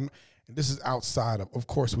 and this is outside of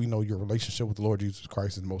course, we know your relationship with the Lord Jesus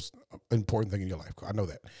Christ is the most important thing in your life. I know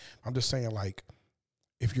that. I'm just saying, like,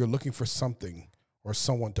 if you're looking for something or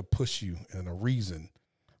someone to push you and a reason,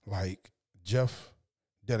 like Jeff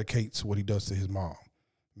dedicates what he does to his mom,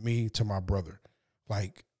 me to my brother,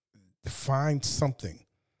 like, find something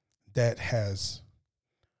that has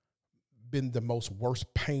been the most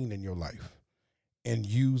worst pain in your life and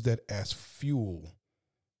use that as fuel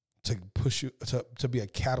to push you to be a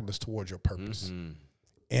catalyst towards your purpose.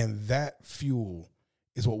 And that fuel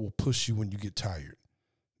is what will push you when you get tired.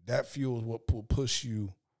 That fuel is what will push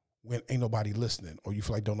you when ain't nobody listening, or you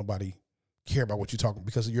feel like don't nobody care about what you're talking,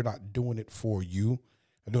 because you're not doing it for you,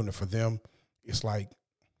 you're doing it for them. It's like,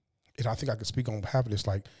 and I think I can speak on behalf of this,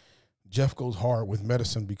 like, Jeff goes hard with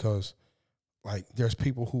medicine because, like, there's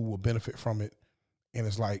people who will benefit from it, and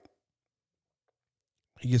it's like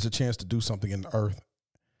he gets a chance to do something in the earth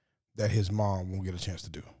that his mom won't get a chance to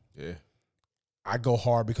do. Yeah. I go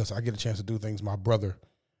hard because I get a chance to do things my brother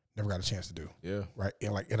never got a chance to do. Yeah. Right.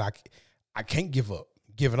 And I can't give up.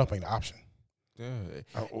 Giving up ain't an option.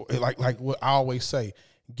 Yeah. Like what I always say,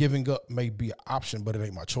 giving up may be an option, but it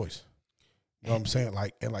ain't my choice. You know what I'm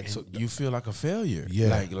saying? So you feel like a failure.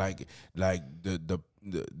 Yeah. Like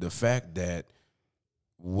the fact that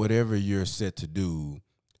whatever you're set to do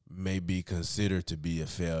may be considered to be a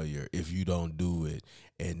failure if you don't do it.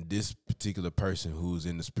 And this particular person who's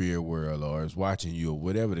in the spirit world or is watching you or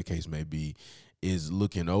whatever the case may be is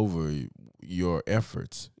looking over your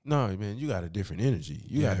efforts. No, man, you got a different energy.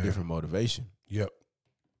 You got a different motivation. Yep.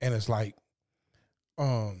 And it's like,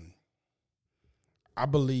 I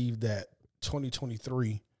believe that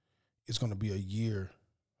 2023 is going to be a year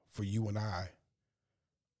for you and I.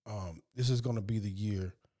 This is going to be the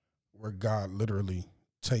year where God literally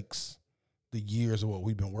takes the years of what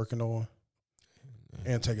we've been working on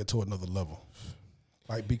and take it to another level.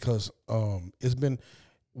 Like, because it's been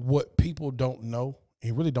what people don't know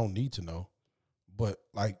and really don't need to know, but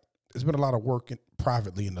like it's been a lot of work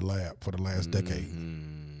privately in the lab for the last decade.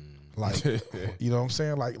 Like, you know what I'm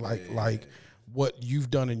saying? Like what you've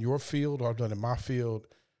done in your field or I've done in my field,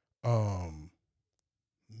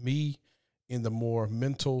 me in the more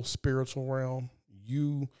mental, spiritual realm,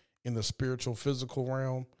 you in the spiritual, physical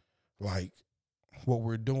realm, like what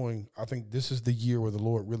we're doing, I think this is the year where the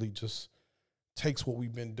Lord really just takes what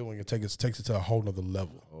we've been doing and takes it to a whole nother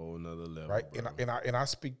level. Right. Bro. And I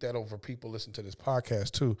speak that over people listening to this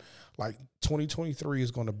podcast too. Like 2023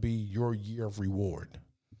 is going to be your year of reward.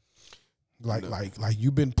 Like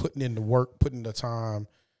you've been putting in the work, putting the time.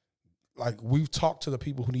 Like we've talked to the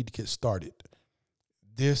people who need to get started.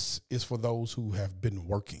 This is for those who have been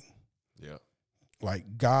working. Yeah.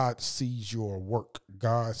 Like God sees your work.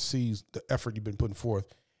 God sees the effort you've been putting forth.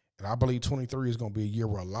 And I believe 23 is going to be a year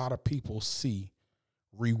where a lot of people see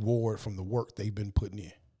reward from the work they've been putting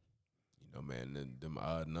in. You know, man, them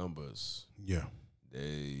odd numbers. Yeah.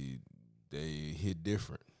 They hit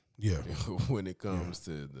different. Yeah. When it comes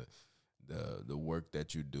to the work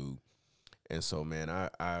that you do. And so, man,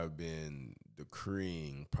 I've been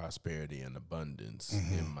decreeing prosperity and abundance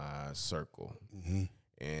in my circle.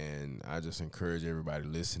 And I just encourage everybody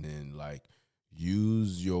listening, like,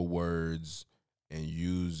 use your words and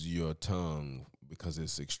use your tongue because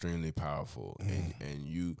it's extremely powerful. And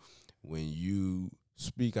you, when you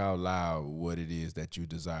speak out loud what it is that you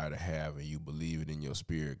desire to have and you believe it in your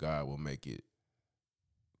spirit, God will make it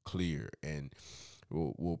clear and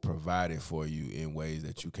will provide it for you in ways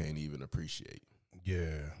that you can't even appreciate.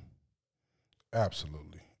 Yeah,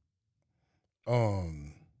 absolutely.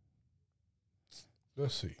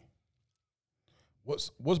 Let's see.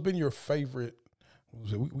 What's been your favorite?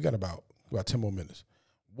 We got about 10 more minutes.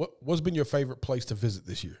 What's been your favorite place to visit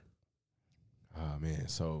this year? Oh man,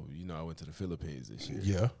 so I went to the Philippines this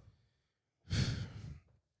year.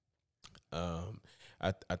 Yeah.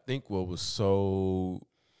 I think what was so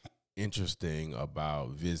interesting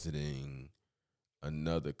about visiting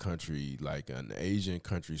another country, like an Asian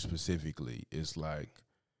country specifically, is like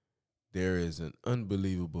there is an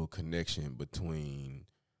unbelievable connection between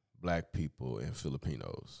Black people and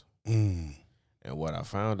Filipinos. And what I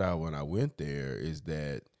found out when I went there is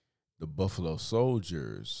that the Buffalo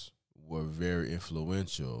Soldiers were very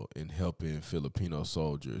influential in helping Filipino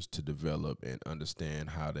soldiers to develop and understand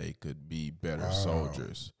how they could be better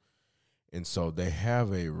soldiers. And so they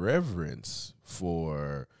have a reverence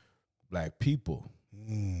for Black people.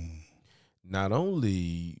 Not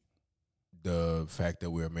only the fact that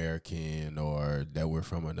we're American or that we're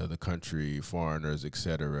from another country, foreigners,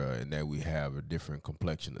 etc., and that we have a different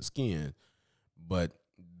complexion of skin, but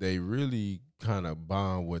they really kind of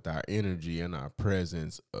bond with our energy and our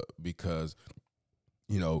presence because,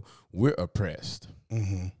 we're oppressed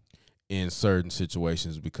in certain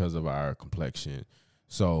situations because of our complexion.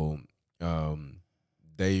 So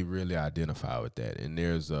they really identify with that, and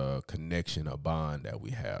there's a connection, a bond that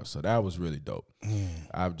we have. So that was really dope.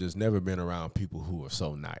 I've just never been around people who are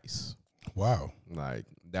so nice. Wow. Like,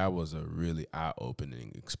 that was a really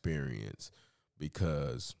eye-opening experience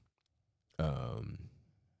because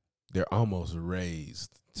they're almost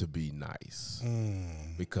raised to be nice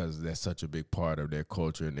because that's such a big part of their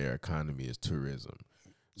culture and their economy is tourism.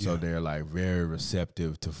 So they're like very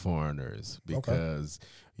receptive to foreigners because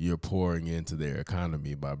you're pouring into their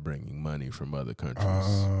economy by bringing money from other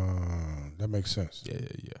countries. That makes sense. Yeah.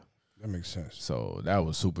 That makes sense. So that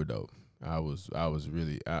was super dope. I was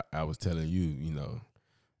telling you, you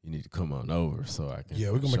need to come on over so I can.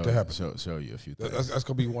 Yeah, we're gonna make that happen. Show you a few things. That's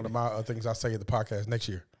gonna be one of my things I say at the podcast next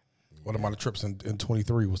year. One of my trips in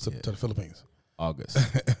 23 was to the Philippines. August.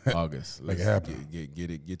 Make it happen.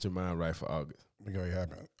 Get your mind right for August. Make it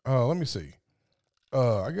happen. Let me see.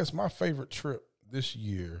 I guess my favorite trip this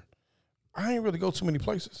year, I ain't really go too many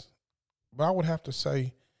places, but I would have to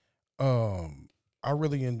say, I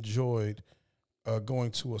really enjoyed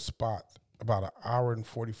going to a spot about an hour and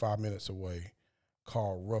 45 minutes away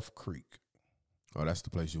called Rough Creek. Oh, that's the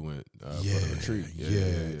place you went for Yeah, the retreat.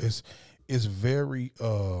 yeah. It's very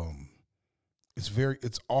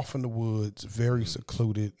it's off in the woods, very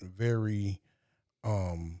secluded,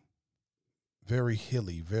 um very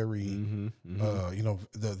hilly, very you know,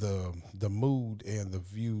 the mood and the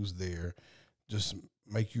views there just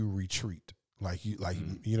make you retreat. You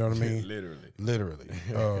know what I mean? Literally.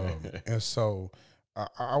 And so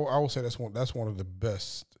I would say that's one of the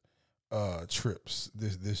best trips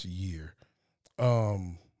this year.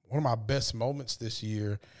 One of my best moments this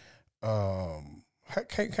year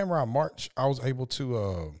came around March. I was able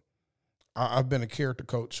to I've been a character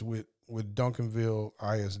coach with Duncanville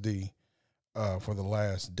ISD for the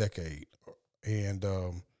last decade, and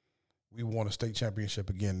we won a state championship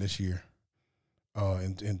again this year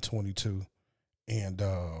in 22, and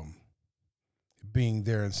being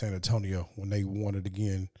there in San Antonio when they won it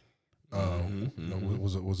again, you know,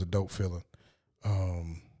 was a dope feeling.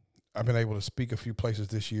 I've been able to speak a few places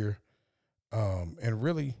this year, and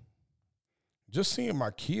really just seeing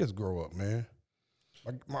my kids grow up, man.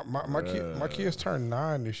 My kids turned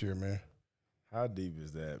 9 this year, man. How deep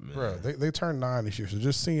is that, man? Bro, they turned 9 this year, so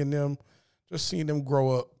just seeing them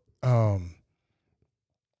grow up.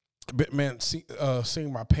 But man,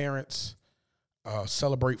 seeing my parents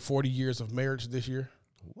celebrate 40 years of marriage this year.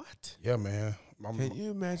 What? Yeah, man. Can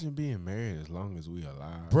you imagine being married as long as we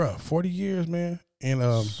alive? Bruh, 40 years, man. And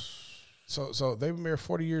so they've been married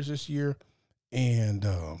 40 years this year, and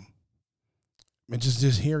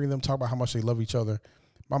just hearing them talk about how much they love each other.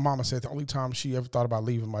 My mama said the only time she ever thought about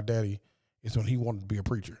leaving my daddy is when he wanted to be a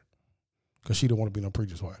preacher, because she didn't want to be no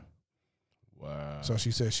preacher's wife. Wow. So she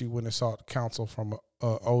said she went and sought counsel from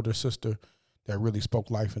an older sister that really spoke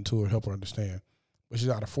life into her, help her understand. But she's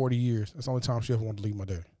out of 40 years. That's the only time she ever wanted to leave my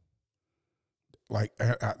daddy. Like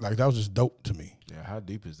that was just dope to me. Yeah, how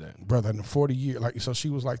deep is that? Brother, in 40 years, so she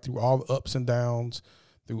was through all the ups and downs,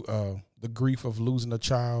 through the grief of losing a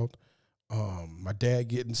child, my dad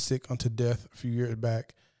getting sick unto death a few years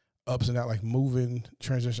back, ups and downs, moving,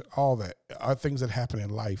 transition, all that. Are things that happen in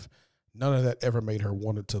life. None of that ever made her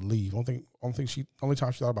wanted to leave. Only time she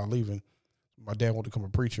thought about leaving, my dad wanted to become a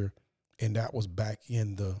preacher, and that was back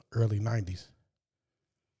in the early 90s.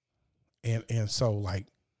 And so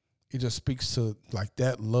it just speaks to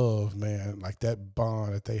that love, man, that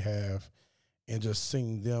bond that they have, and just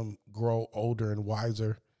seeing them grow older and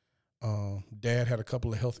wiser. Dad had a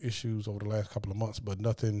couple of health issues over the last couple of months, but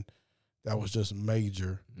nothing that was just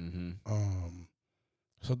major.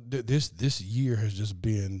 So this year has just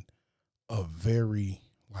been a very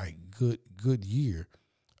good year.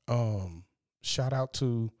 Shout out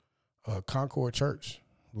to Concord Church,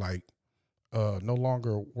 no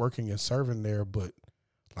longer working and serving there, but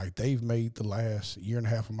they've made the last year and a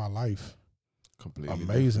half of my life completely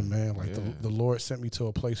amazing, different. Man. The Lord sent me to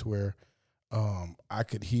a place where I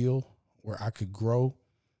could heal, where I could grow,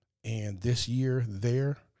 and this year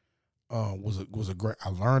there was a great. I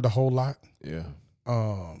learned a whole lot. Yeah.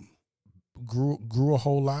 Grew a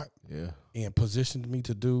whole lot. Yeah. And positioned me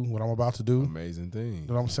to do what I'm about to do. Amazing thing. You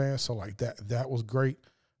know what I'm saying? So that was great.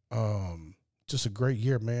 Just a great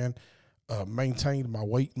year, man. Maintained my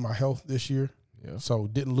weight and my health this year. Yeah. So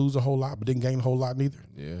didn't lose a whole lot, but didn't gain a whole lot neither.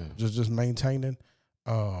 Yeah. Just maintaining.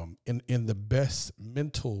 In the best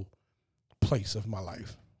mental place of my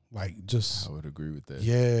life. I would agree with that.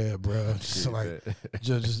 Yeah, bro.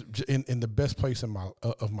 Just in the best place in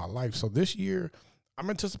my life. So this year, I'm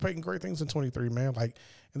anticipating great things in 23, man.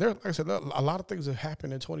 And there, like I said, a lot of things have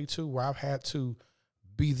happened in 22 where I've had to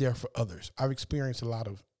be there for others. I've experienced a lot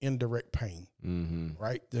of indirect pain,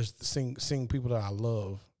 right? There's seeing people that I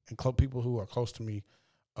love and people who are close to me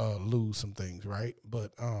lose some things, right?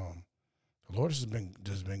 But the Lord has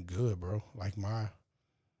been good, bro.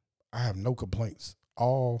 I have no complaints.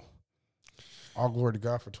 All glory to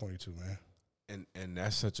God for 22, man. And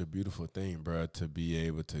that's such a beautiful thing, bro, to be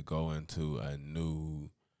able to go into a new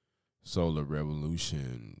solar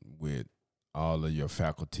revolution with all of your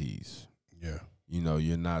faculties. Yeah.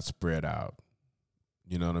 You're not spread out.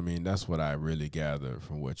 You know what I mean? That's what I really gather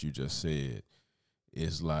from what you just said.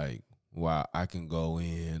 It's wow, I can go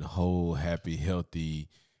in whole, happy, healthy,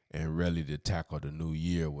 and ready to tackle the new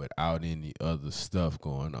year without any other stuff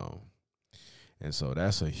going on. And so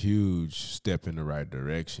that's a huge step in the right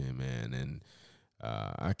direction, man. And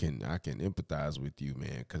I can empathize with you,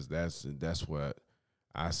 man, because that's what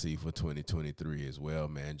I see for 2023 as well,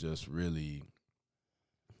 man. Just really,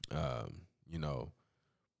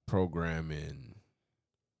 programming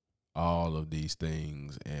all of these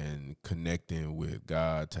things and connecting with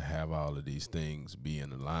God to have all of these things be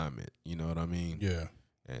in alignment. You know what I mean? Yeah.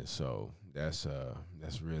 And so that's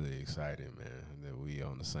really exciting, man, that we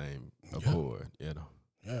on the same accord, you know.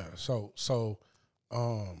 Yeah. So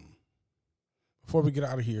before we get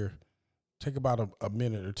out of here, take about a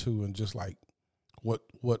minute or two and just like what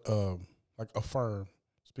like affirm,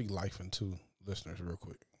 speak life into listeners real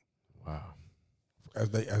quick. Wow.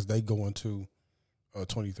 As they go into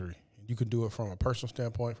 23. You can do it from a personal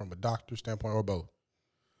standpoint, from a doctor standpoint, or both.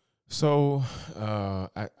 So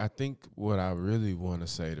I think what I really want to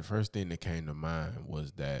say, the first thing that came to mind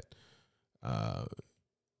was that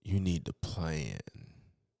you need to plan.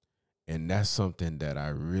 And that's something that I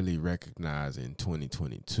really recognize in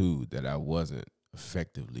 2022 that I wasn't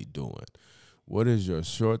effectively doing. What is your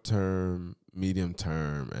short-term,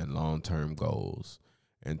 medium-term, and long-term goals?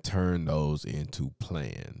 And turn those into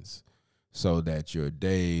plans so that your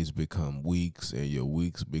days become weeks and your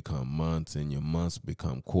weeks become months and your months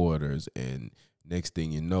become quarters. And next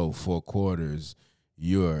thing you know, 4 quarters,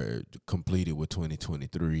 you're completed with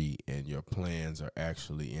 2023 and your plans are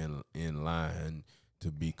actually in line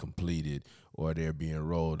to be completed, or they're being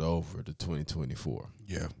rolled over to 2024.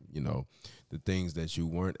 Yeah. You know, the things that you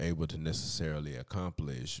weren't able to necessarily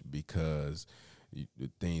accomplish because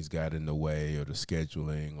things got in the way or the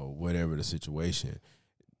scheduling or whatever the situation,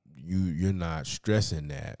 you're not stressing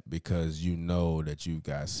that because you know that you've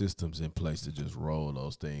got systems in place to just roll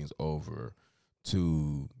those things over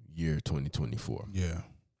to year 2024. Yeah.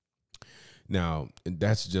 Now,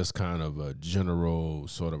 that's just kind of a general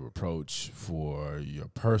sort of approach for your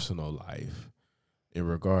personal life. In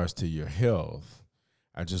regards to your health,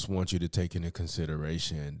 I just want you to take into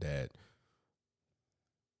consideration that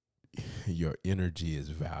your energy is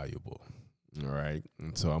valuable, all right?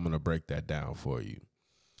 And so I'm going to break that down for you.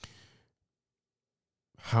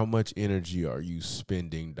 How much energy are you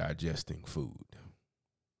spending digesting food?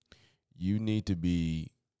 You need to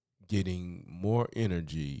be getting more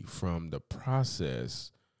energy from the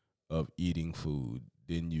process of eating food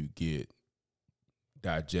than you get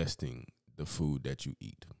digesting the food that you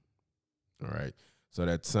eat, all right? So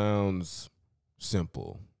that sounds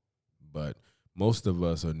simple, but most of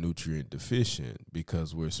us are nutrient deficient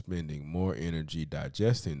because we're spending more energy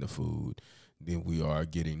digesting the food than we are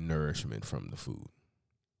getting nourishment from the food.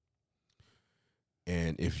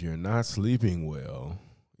 And if you're not sleeping well,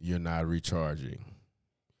 you're not recharging.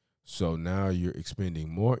 So now you're expending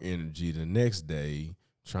more energy the next day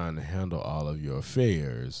trying to handle all of your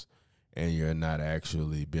affairs, and you're not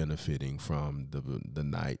actually benefiting from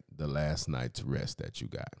the last night's rest that you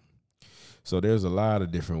got. So there's a lot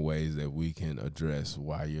of different ways that we can address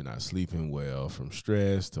why you're not sleeping well, from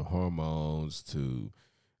stress to hormones to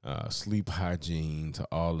sleep hygiene to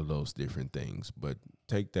all of those different things. But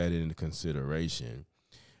take that into consideration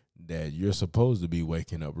that you're supposed to be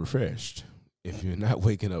waking up refreshed. If you're not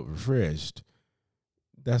waking up refreshed,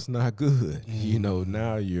 that's not good. You know,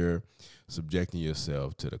 now you're subjecting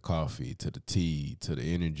yourself to the coffee, to the tea, to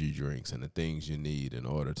the energy drinks and the things you need in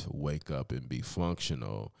order to wake up and be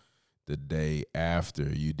functional the day after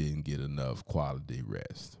you didn't get enough quality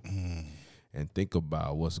rest. And think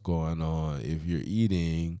about what's going on if you're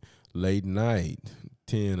eating late night,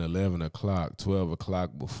 10, 11 o'clock, 12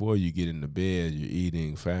 o'clock before you get into bed. You're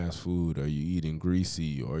eating fast food, or you're eating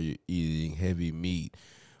greasy, or you're eating heavy meat,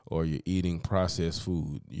 or you're eating processed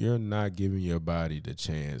food. You're not giving your body the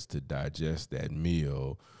chance to digest that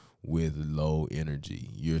meal with low energy.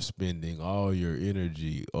 You're spending all your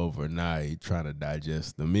energy overnight trying to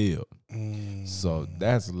digest the meal. So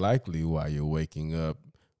that's likely why you're waking up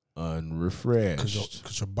unrefreshed.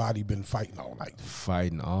 Because your body been fighting all night.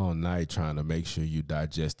 Fighting all night trying to make sure you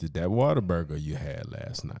digested that Whataburger you had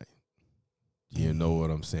last night. You know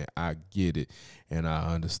what I'm saying? I get it, and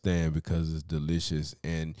I understand because it's delicious,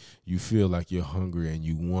 and you feel like you're hungry and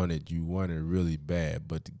you want it really bad.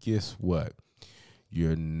 But guess what?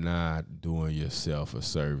 You're not doing yourself a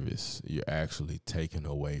service. You're actually taking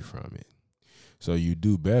away from it. So you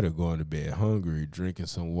do better going to bed hungry, drinking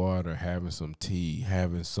some water, having some tea,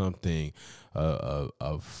 having something,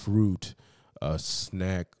 a fruit, a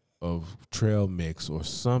snack of trail mix or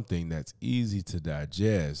something that's easy to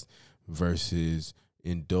digest versus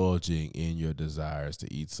indulging in your desires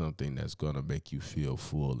to eat something that's going to make you feel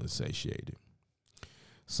full and satiated.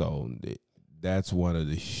 So that's one of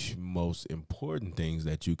the most important things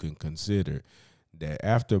that you can consider, that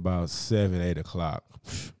after about 7, 8 o'clock,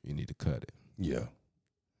 you need to cut it. Yeah.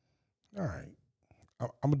 All right. I'm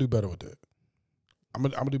going to do better with that. I'm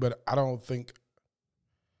gonna do better. I don't think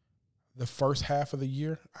the first half of the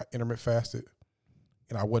year I intermittent fasted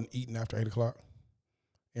and I wasn't eating after 8 o'clock.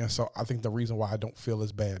 And so I think the reason why I don't feel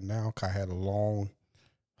as bad now, because I had a long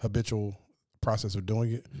habitual process of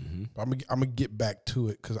doing it. Mm-hmm. But I'm gonna get back to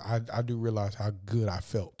it because I do realize how good I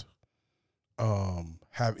felt.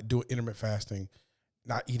 Doing intermittent fasting,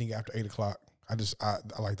 not eating after 8 o'clock. I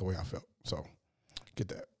like the way I felt. So get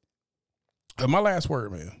that. My last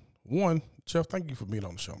word, man. One, Jeff, thank you for being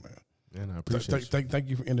on the show, man. And I appreciate you. Thank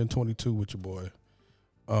you for ending 22 with your boy.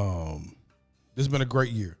 This has been a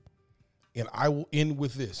great year. And I will end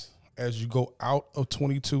with this. As you go out of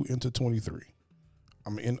 22 into 23,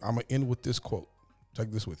 I'm gonna end with this quote.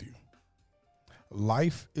 Take this with you.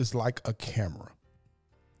 Life is like a camera.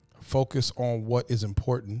 Focus on what is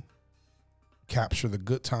important. Capture the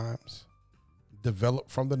good times. Develop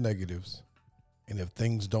from the negatives. And if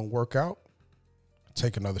things don't work out,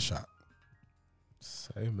 take another shot.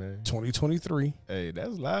 Say, man. 2023. Hey,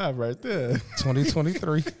 that's live right there.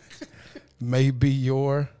 2023 may be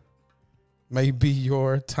your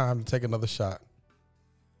time to take another shot.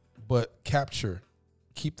 But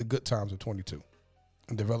keep the good times of 22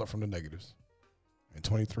 and develop from the negatives. And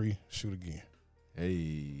 23, shoot again.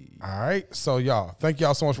 Hey. All right. So, y'all, thank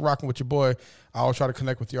y'all so much for rocking with your boy. I always try to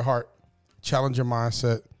connect with your heart, challenge your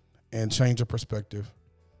mindset, and change your perspective.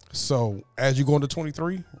 So, as you go into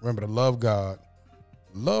 23, remember to love God,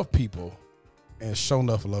 love people, and show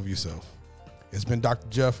enough love yourself. It's been Dr.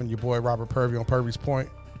 Jeff and your boy Robert Purvey on Purvey's Point.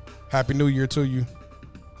 Happy New Year to you.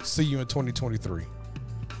 See you in 2023.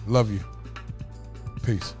 Love you.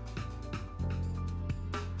 Peace.